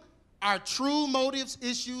him, our true motives,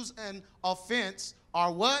 issues, and offense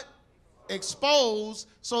are what? Exposed,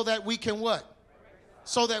 so that we can what?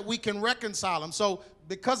 So that we can reconcile them. So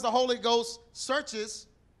because the Holy Ghost searches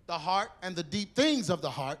the heart and the deep things of the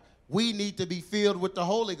heart, we need to be filled with the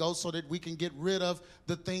Holy Ghost so that we can get rid of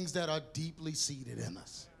the things that are deeply seated in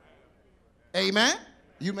us. Amen?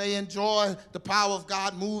 You may enjoy the power of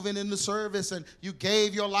God moving in the service and you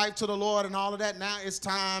gave your life to the Lord and all of that. Now it's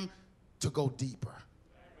time to go deeper.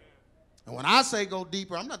 And when I say go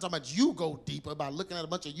deeper, I'm not talking about you go deeper by looking at a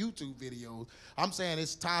bunch of YouTube videos. I'm saying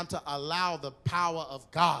it's time to allow the power of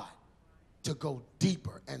God to go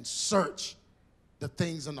deeper and search the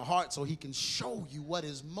things in the heart so he can show you what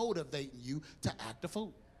is motivating you to act a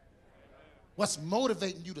fool. What's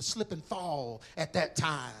motivating you to slip and fall at that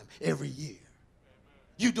time every year?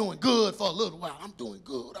 You doing good for a little while. I'm doing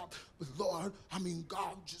good. Lord,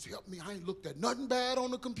 God just help me. I ain't looked at nothing bad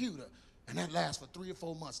on the computer. And that lasts for 3 or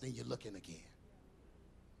 4 months, then you're looking again.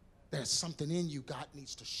 There's something in you. God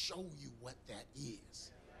needs to show you what that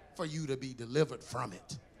is for you to be delivered from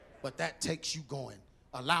it. But that takes you going,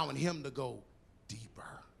 allowing him to go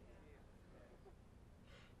deeper.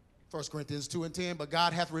 1 Corinthians 2:10, but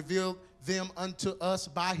God hath revealed them unto us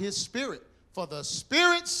by his Spirit. For the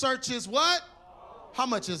Spirit searches what? How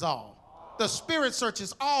much is all? The Spirit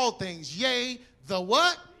searches all things, yea, the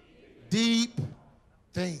what? Deep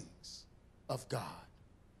things of God.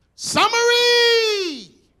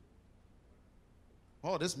 Summary.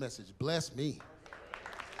 Oh, this message bless me.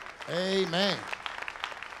 Amen.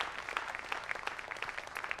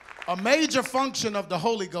 A major function of the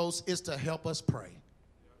Holy Ghost is to help us pray.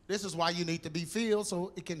 This is why you need to be filled,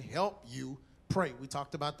 so it can help you pray. We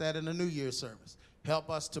talked about that in the New Year's service. Help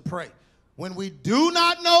us to pray. When we do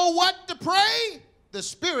not know what to pray, the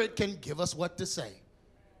Spirit can give us what to say.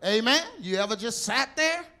 Amen? You ever just sat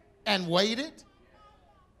there and waited?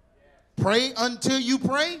 Pray until you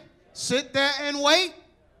pray? Sit there and wait?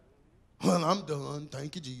 Well, I'm done.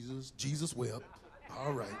 Thank you, Jesus. Jesus wept.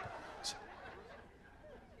 All right.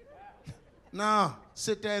 No,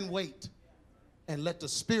 sit there and wait and let the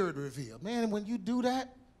Spirit reveal. Man, when you do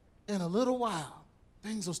that, in a little while,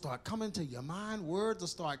 things will start coming to your mind. Words will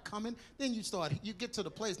start coming. Then you get to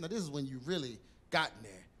the place. Now, this is when you really gotten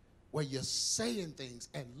there, where you're saying things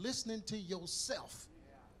and listening to yourself.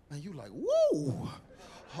 And you're like, whoa.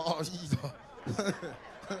 Oh,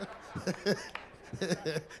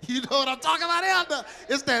 you know what I'm talking about, Elder?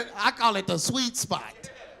 It's that, I call it the sweet spot.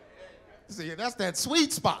 See, that's that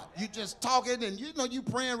sweet spot. You just talking and you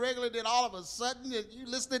praying regularly, then all of a sudden you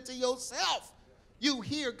listening to yourself. You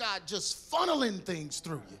hear God just funneling things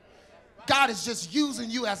through you. God is just using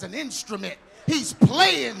you as an instrument. He's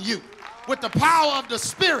playing you with the power of the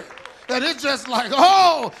Spirit. And it's just like,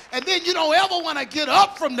 oh, and then you don't ever want to get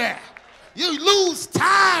up from there. You lose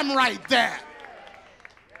time right there.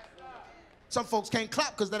 Some folks can't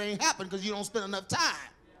clap because that ain't happened because you don't spend enough time.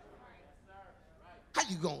 How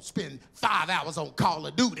you gonna spend 5 hours on Call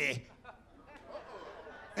of Duty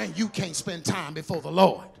and you can't spend time before the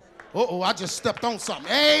Lord? Uh-oh, I just stepped on something.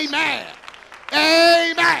 Amen.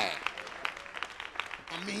 Amen.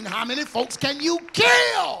 I mean, how many folks can you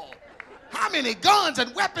kill? How many guns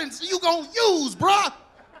and weapons you gonna use, bruh?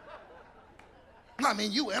 I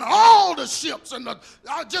mean, you in all the ships and the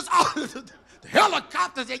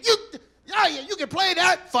helicopters, and you can play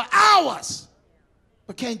that for hours,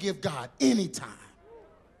 but can't give God any time.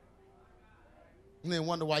 And then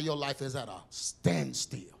wonder why your life is at a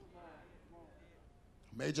standstill.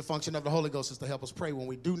 A major function of the Holy Ghost is to help us pray. When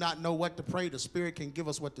we do not know what to pray, the Spirit can give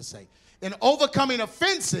us what to say. In overcoming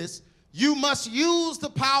offenses, you must use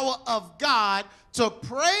the power of God to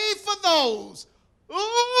pray for those.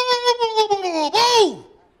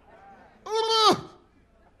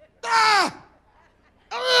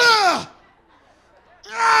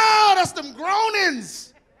 That's them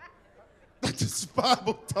groanings that the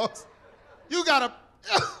Bible talks. You gotta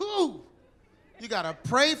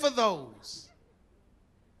pray for those.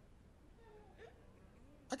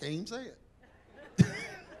 I can't even say it.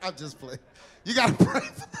 I'll just play. You gotta pray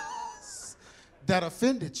for those that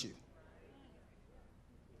offended you.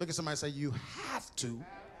 Look at somebody and say, you have to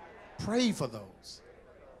pray for those.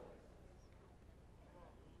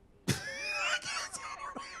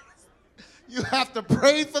 You have to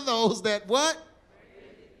pray for those that what?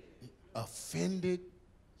 Offended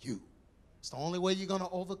you. It's the only way you're going to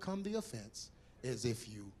overcome the offense is if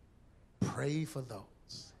you pray for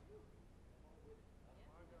those.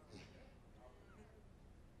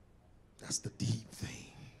 That's the deep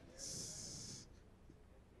things.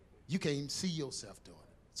 You can't even see yourself doing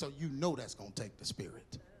it. So you know that's going to take the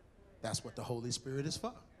Spirit. That's what the Holy Spirit is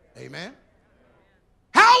for. Amen?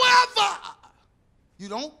 However, you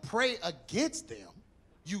don't pray against them.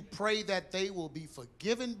 You pray that they will be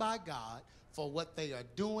forgiven by God for what they are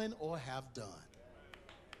doing or have done.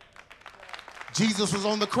 Jesus was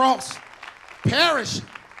on the cross, perishing,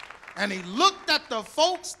 and he looked at the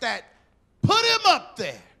folks that put him up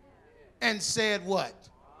there and said what?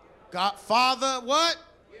 God, Father, what?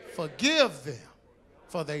 Forgive them,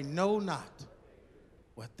 for they know not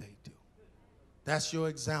what they do. That's your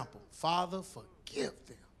example. Father, forgive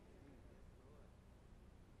them.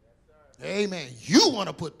 Amen. You want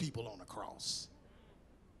to put people on the cross,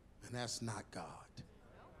 and that's not God.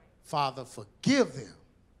 Father, forgive them.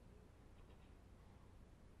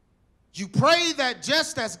 You pray that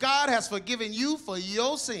just as God has forgiven you for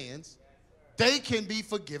your sins, they can be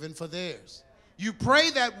forgiven for theirs. You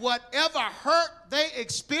pray that whatever hurt they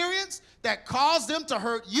experience that caused them to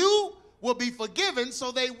hurt you will be forgiven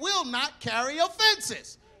so they will not carry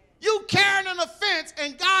offenses. You carrying an offense,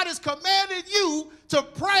 and God has commanded you to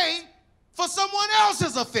pray for someone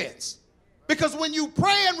else's offense. Because when you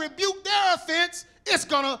pray and rebuke their offense, it's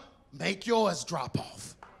going to make yours drop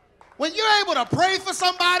off. When you're able to pray for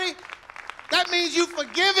somebody, that means you've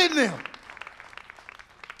forgiven them.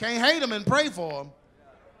 Can't hate them and pray for them.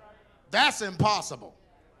 That's impossible.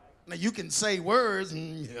 Now, you can say words,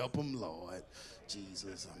 help them, Lord.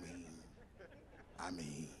 Jesus, I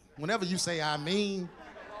mean. Whenever you say, I mean,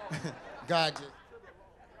 God just...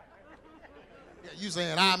 You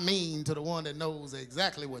saying I mean to the one that knows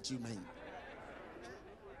exactly what you mean.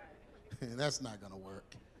 That's not going to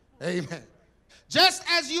work. Amen. Just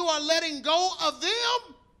as you are letting go of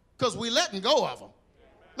them, because we're letting go of them.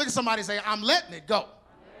 Look at somebody say, I'm letting it go.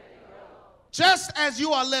 Just as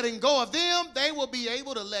you are letting go of them, they will be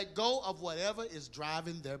able to let go of whatever is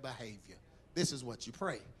driving their behavior. This is what you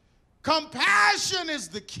pray. Compassion is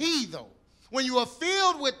the key, though. When you are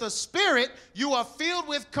filled with the Spirit, you are filled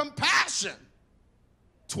with compassion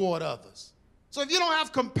toward others. So if you don't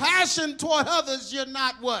have compassion toward others, you're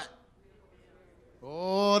not what?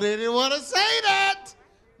 Oh, they didn't want to say that.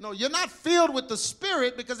 No, you're not filled with the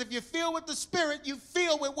Spirit, because if you're filled with the Spirit, you're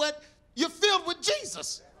filled with what? You're filled with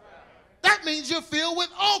Jesus. That means you're filled with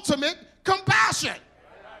ultimate compassion.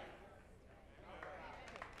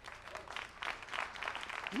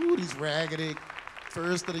 Ooh, these raggedy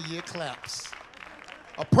first of the year claps.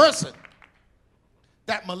 A person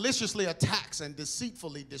that maliciously attacks and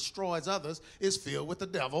deceitfully destroys others is filled with the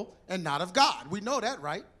devil and not of God. We know that,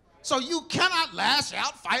 right? So you cannot lash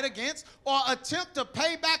out, fight against, or attempt to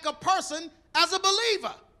pay back a person as a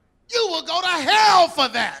believer. You will go to hell for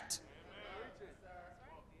that.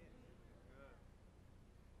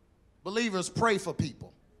 Believers pray for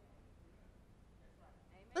people.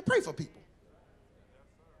 They pray for people.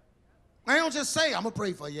 They don't just say, I'm going to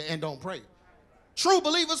pray for you, and don't pray. True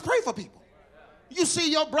believers pray for people. You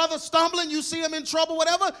see your brother stumbling, you see him in trouble,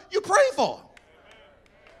 whatever, you pray for him.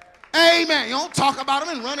 Amen. You don't talk about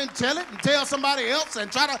him and run and tell it and tell somebody else and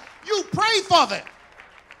try to, you pray for them.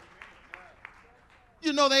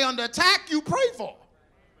 You know they under attack, you pray for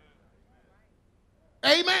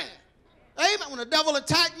them. Amen. Amen. When the devil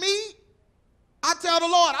attacked me, I tell the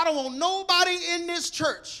Lord, I don't want nobody in this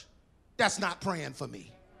church that's not praying for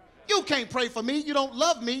me. You can't pray for me. You don't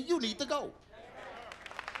love me. You need to go.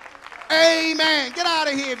 Amen. Get out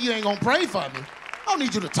of here if you ain't going to pray for me. I don't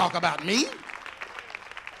need you to talk about me.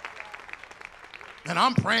 And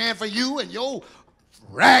I'm praying for you and your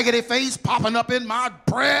raggedy face popping up in my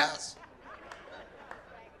prayers.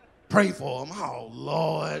 Pray for him. Oh,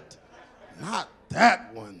 Lord. Not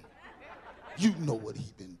that one. You know what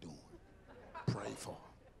he's been doing. Pray for him.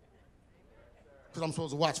 Because I'm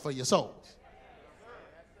supposed to watch for your souls.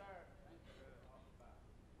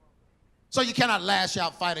 So you cannot lash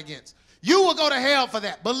out, fight against. You will go to hell for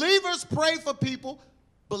that. Believers pray for people,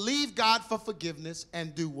 believe God for forgiveness,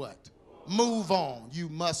 and do what? Move on. You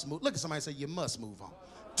must move. Look at somebody say, you must move on.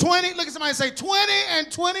 20, look at somebody say, 20 and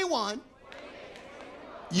 21.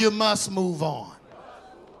 You must move on.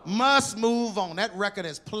 Must move on. That record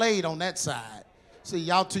is played on that side. See,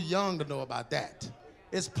 y'all too young to know about that.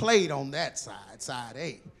 It's played on that side, side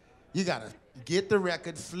A. You got to get the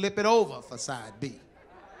record, flip it over for side B.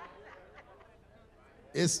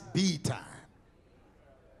 It's B time.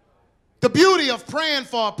 The beauty of praying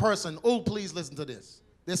for a person. Oh, please listen to this.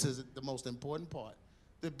 This is the most important part.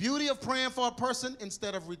 The beauty of praying for a person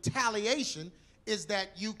instead of retaliation is that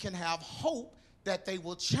you can have hope that they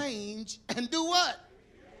will change and do what?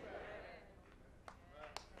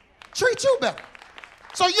 Treat you better.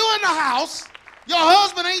 So you're in the house. Your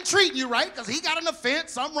husband ain't treating you right because he got an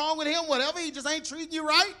offense, something wrong with him, whatever. He just ain't treating you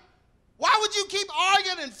right. Why would you keep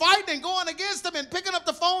arguing and fighting and going against him and picking up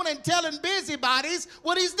the phone and telling busybodies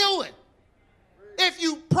what he's doing? If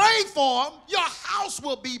you pray for him, your house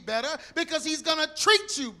will be better because he's going to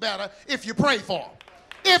treat you better if you pray for him.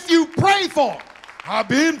 If you pray for him. I've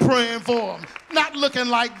been praying for him. Not looking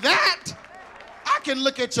like that. I can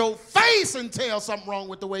look at your face and tell something wrong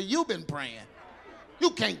with the way you've been praying.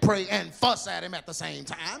 You can't pray and fuss at him at the same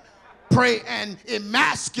time. Pray and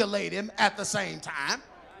emasculate him at the same time.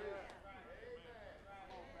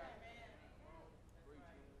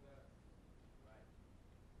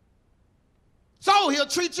 So he'll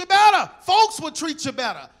treat you better. Folks will treat you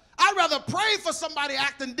better. I'd rather pray for somebody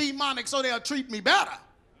acting demonic so they'll treat me better.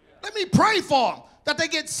 Let me pray for them that they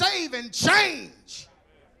get saved and change.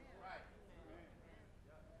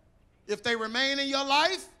 If they remain in your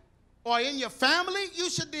life or in your family, you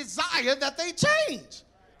should desire that they change.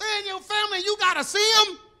 They're in your family, you got to see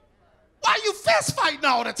them. Why are you fist fighting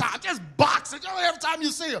all the time? Just boxing every time you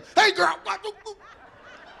see them. Hey, girl.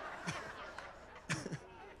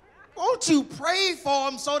 Won't you pray for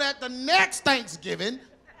them so that the next Thanksgiving,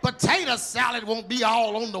 potato salad won't be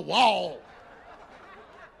all on the wall?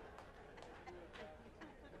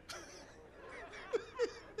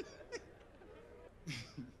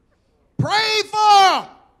 Pray for them.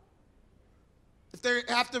 If they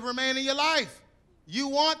have to remain in your life, you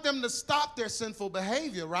want them to stop their sinful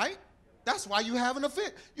behavior, right? That's why you have an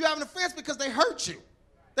offense. You have an offense because they hurt you.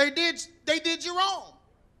 They did you wrong,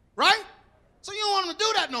 right? So you don't want them to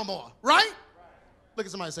do that no more, right? Look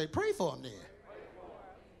at somebody and say, pray for them then.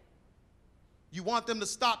 You want them to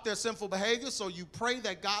stop their sinful behavior, so you pray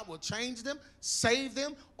that God will change them, save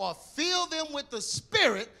them, or fill them with the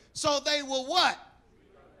Spirit so they will what?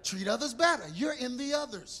 Treat others better. You're in the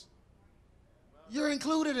others. You're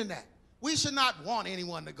included in that. We should not want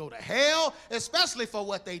anyone to go to hell, especially for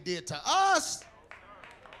what they did to us.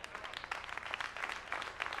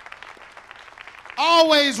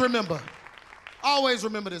 Always remember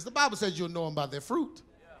this. The Bible says you'll know them by their fruit.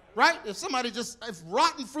 Right? If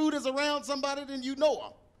rotten fruit is around somebody, then you know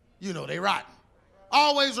them. You know they rotten.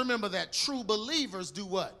 Always remember that true believers do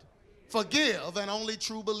what? Forgive, and only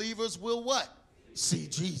true believers will what? See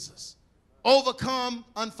Jesus. Overcome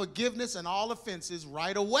unforgiveness and all offenses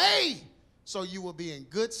right away, so you will be in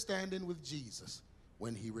good standing with Jesus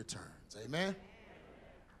when he returns. Amen?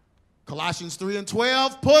 Colossians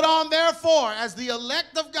 3:12, put on therefore as the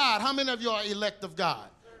elect of God. How many of you are elect of God?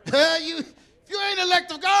 If you ain't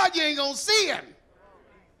elect of God, you ain't going to see him.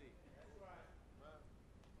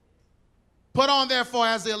 Put on, therefore,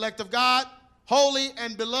 as the elect of God, holy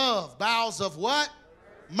and beloved, bowels of what?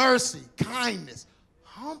 Mercy, kindness.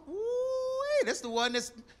 This is the one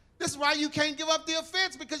this is why you can't give up the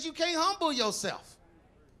offense, because you can't humble yourself.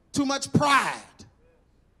 Too much pride.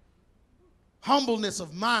 Humbleness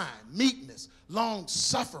of mind, meekness,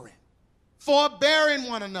 long-suffering, forbearing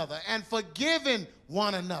one another, and forgiving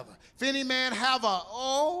one another. If any man have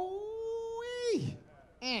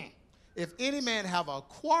if any man have a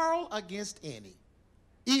quarrel against any,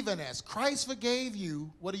 even as Christ forgave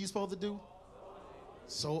you, what are you supposed to do?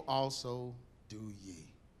 So also do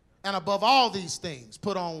ye. And above all these things,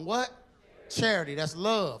 put on what? Charity, that's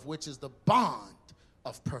love, which is the bond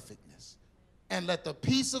of perfectness. And let the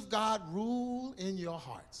peace of God rule in your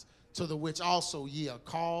hearts, to the which also ye are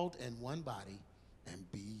called in one body, and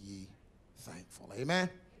be ye thankful. Amen?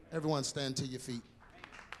 Everyone stand to your feet.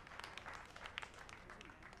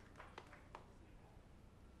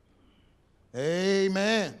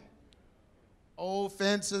 Amen. Old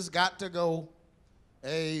fences got to go.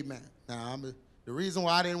 Amen. Now, the reason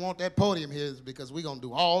why I didn't want that podium here is because we're going to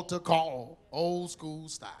do altar call, old school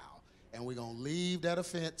style. And we're going to leave that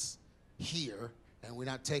offense here, and we're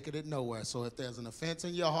not taking it nowhere. So if there's an offense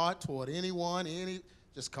in your heart toward anyone,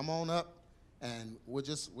 just come on up, and we'll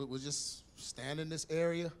just stand in this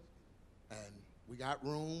area, and we got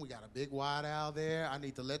room. We got a big wide aisle there. I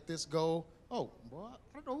need to let this go. Oh, boy,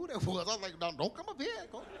 I don't know who that was. I was like, no, don't come up here.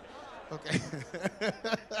 Go. Okay.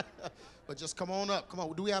 But just come on up. Come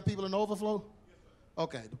on. Do we have people in the overflow?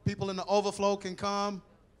 Okay. The people in the overflow can come.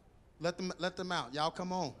 Let them out. Y'all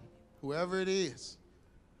come on. Whoever it is.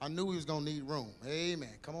 I knew we was going to need room.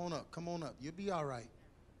 Amen. Come on up. Come on up. You'll be all right.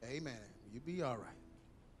 Amen. You'll be all right.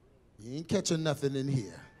 You ain't catching nothing in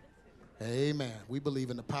here. Amen. We believe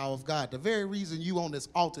in the power of God. The very reason you on this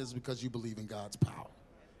altar is because you believe in God's power.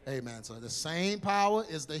 Amen. So the same power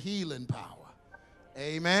is the healing power.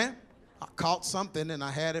 Amen. I caught something, and I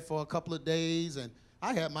had it for a couple of days, and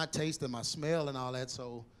I had my taste and my smell and all that.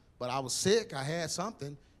 But I was sick. I had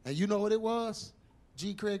something, and you know what it was?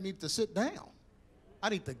 Craige needed to sit down. I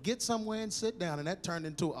need to get somewhere and sit down, and that turned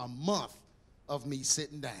into a month of me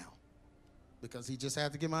sitting down because he just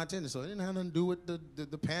had to get my attention. So it didn't have nothing to do with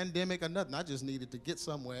the pandemic or nothing. I just needed to get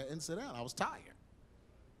somewhere and sit down. I was tired.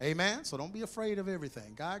 Amen? So don't be afraid of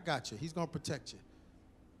everything. God got you. He's going to protect you.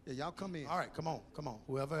 Yeah, y'all come in. All right, come on.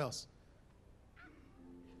 Whoever else.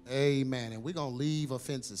 Amen. And we're going to leave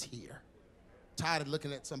offenses here. Tired of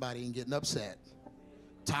looking at somebody and getting upset.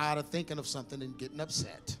 Tired of thinking of something and getting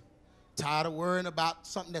upset. Tired of worrying about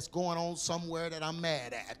something that's going on somewhere that I'm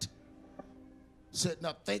mad at. Sitting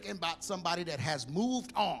up thinking about somebody that has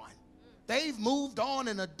moved on. They've moved on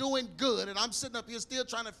and are doing good, and I'm sitting up here still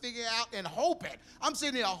trying to figure out and hoping. I'm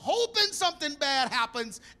sitting here hoping something bad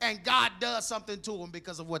happens and God does something to them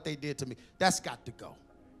because of what they did to me. That's got to go.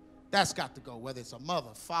 That's got to go, whether it's a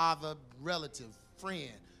mother, father, relative,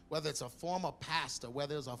 friend, whether it's a former pastor,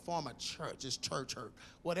 whether it's a former church, it's church hurt.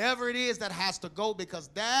 Whatever it is that has to go, because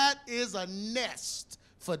that is a nest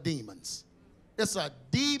for demons. It's a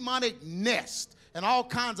demonic nest, and all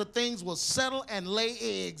kinds of things will settle and lay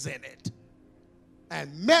eggs in it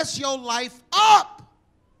and mess your life up,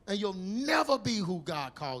 and you'll never be who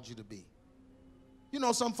God called you to be. You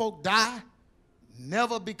know, some folk die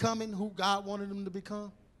never becoming who God wanted them to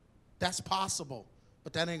become. That's possible,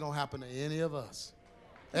 but that ain't going to happen to any of us.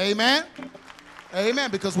 Amen? Amen,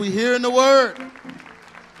 because we're hearing the word.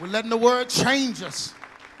 We're letting the word change us,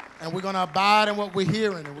 and we're going to abide in what we're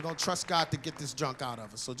hearing, and we're going to trust God to get this junk out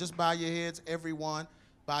of us. So just bow your heads, everyone.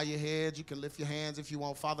 Bow your heads. You can lift your hands if you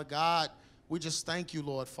want. Father God, we just thank you,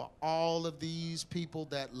 Lord, for all of these people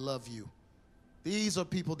that love you. These are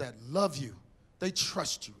people that love you. They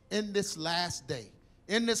trust you. In this last day,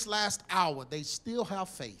 in this last hour, they still have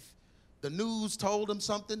faith. The news told them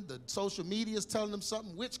something. The social media is telling them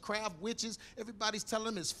something. Witchcraft, witches, everybody's telling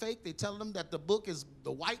them it's fake. They're telling them that the book is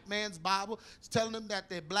the white man's Bible. It's telling them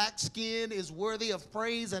that their black skin is worthy of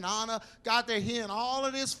praise and honor. God, they're hearing all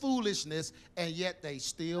of this foolishness, and yet they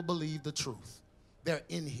still believe the truth. They're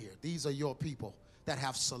in here. These are your people that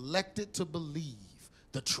have selected to believe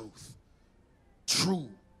the truth. True,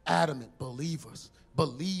 adamant believers.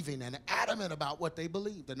 Believing and adamant about what they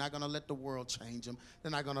believe. They're not going to let the world change them.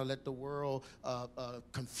 They're not going to let the world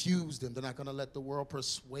confuse them. They're not going to let the world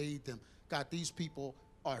persuade them. God, these people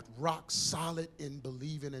are rock solid in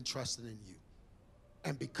believing and trusting in you.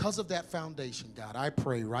 And because of that foundation, God, I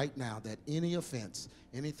pray right now that any offense,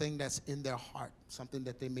 anything that's in their heart, something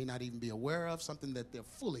that they may not even be aware of, something that they're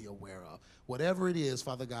fully aware of, whatever it is,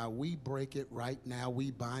 Father God, we break it right now, we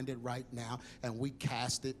bind it right now, and we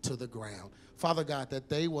cast it to the ground. Father God, that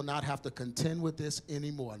they will not have to contend with this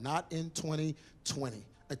anymore, not in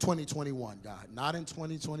 2021, God, not in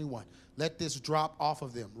 2021. Let this drop off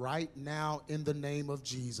of them right now in the name of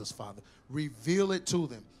Jesus, Father. Reveal it to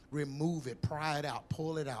them. Remove it, pry it out,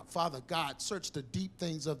 pull it out. Father God, search the deep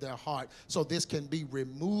things of their heart so this can be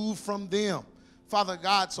removed from them. Father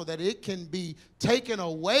God, so that it can be taken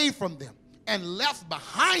away from them and left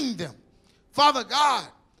behind them. Father God,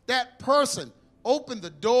 that person opened the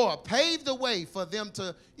door, paved the way for them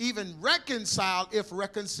to even reconcile if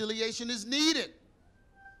reconciliation is needed.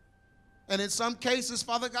 And in some cases,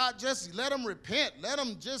 Father God, just let them repent. Let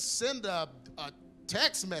them just send a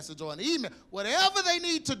text message or an email, whatever they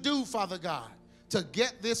need to do, Father God, to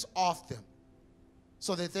get this off them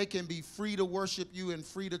so that they can be free to worship you and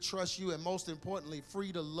free to trust you and, most importantly,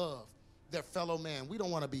 free to love their fellow man. We don't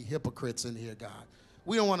want to be hypocrites in here, God.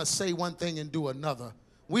 We don't want to say one thing and do another.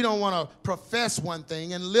 We don't want to profess one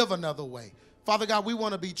thing and live another way. Father God, we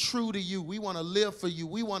want to be true to you. We want to live for you.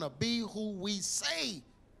 We want to be who we say.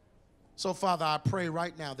 So, Father, I pray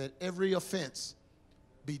right now that every offense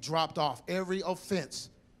be dropped off. Every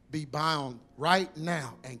offense be bound right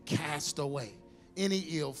now and cast away. Any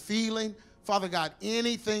ill feeling, Father God,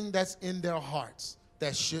 anything that's in their hearts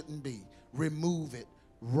that shouldn't be, remove it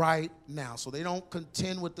right now so they don't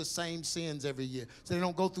contend with the same sins every year, so they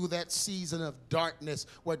don't go through that season of darkness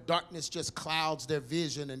where darkness just clouds their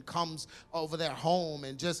vision and comes over their home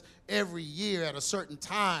and just every year at a certain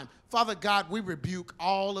time. Father God, we rebuke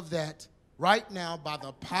all of that right now by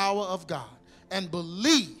the power of God and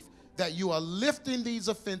believe that you are lifting these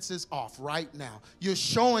offenses off right now. You're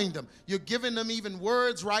showing them. You're giving them even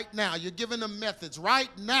words right now. You're giving them methods right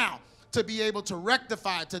now to be able to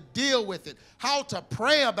rectify, to deal with it, how to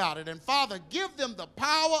pray about it. And Father, give them the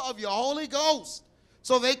power of your Holy Ghost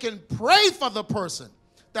so they can pray for the person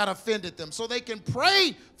that offended them, so they can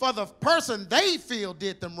pray for the person they feel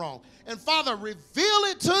did them wrong. And Father, reveal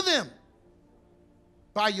it to them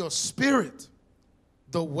by your Spirit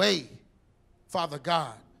the way, Father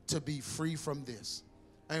God, to be free from this.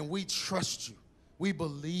 And we trust you. We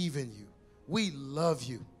believe in you. We love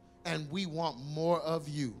you. And we want more of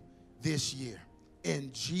you this year.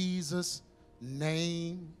 In Jesus'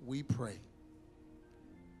 name we pray.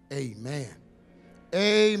 Amen.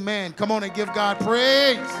 Amen. Come on and give God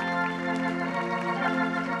praise.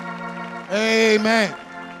 Amen.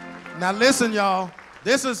 Now listen, y'all.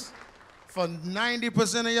 This is, for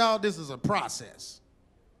 90% of y'all, this is a process.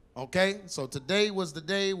 Okay? So today was the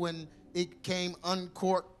day when it came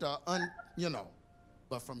uncorked,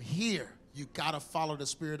 But from here, you got to follow the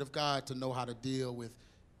Spirit of God to know how to deal with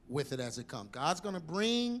it as it comes. God's going to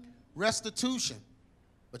bring restitution,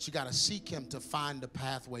 but you got to seek him to find the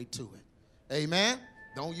pathway to it. Amen?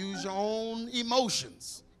 Don't use your own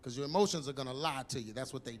emotions, because your emotions are going to lie to you.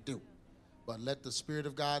 That's what they do. But let the Spirit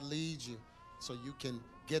of God lead you so you can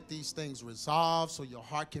get these things resolved, so your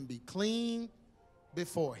heart can be clean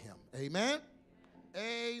before him. Amen?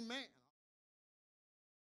 Amen.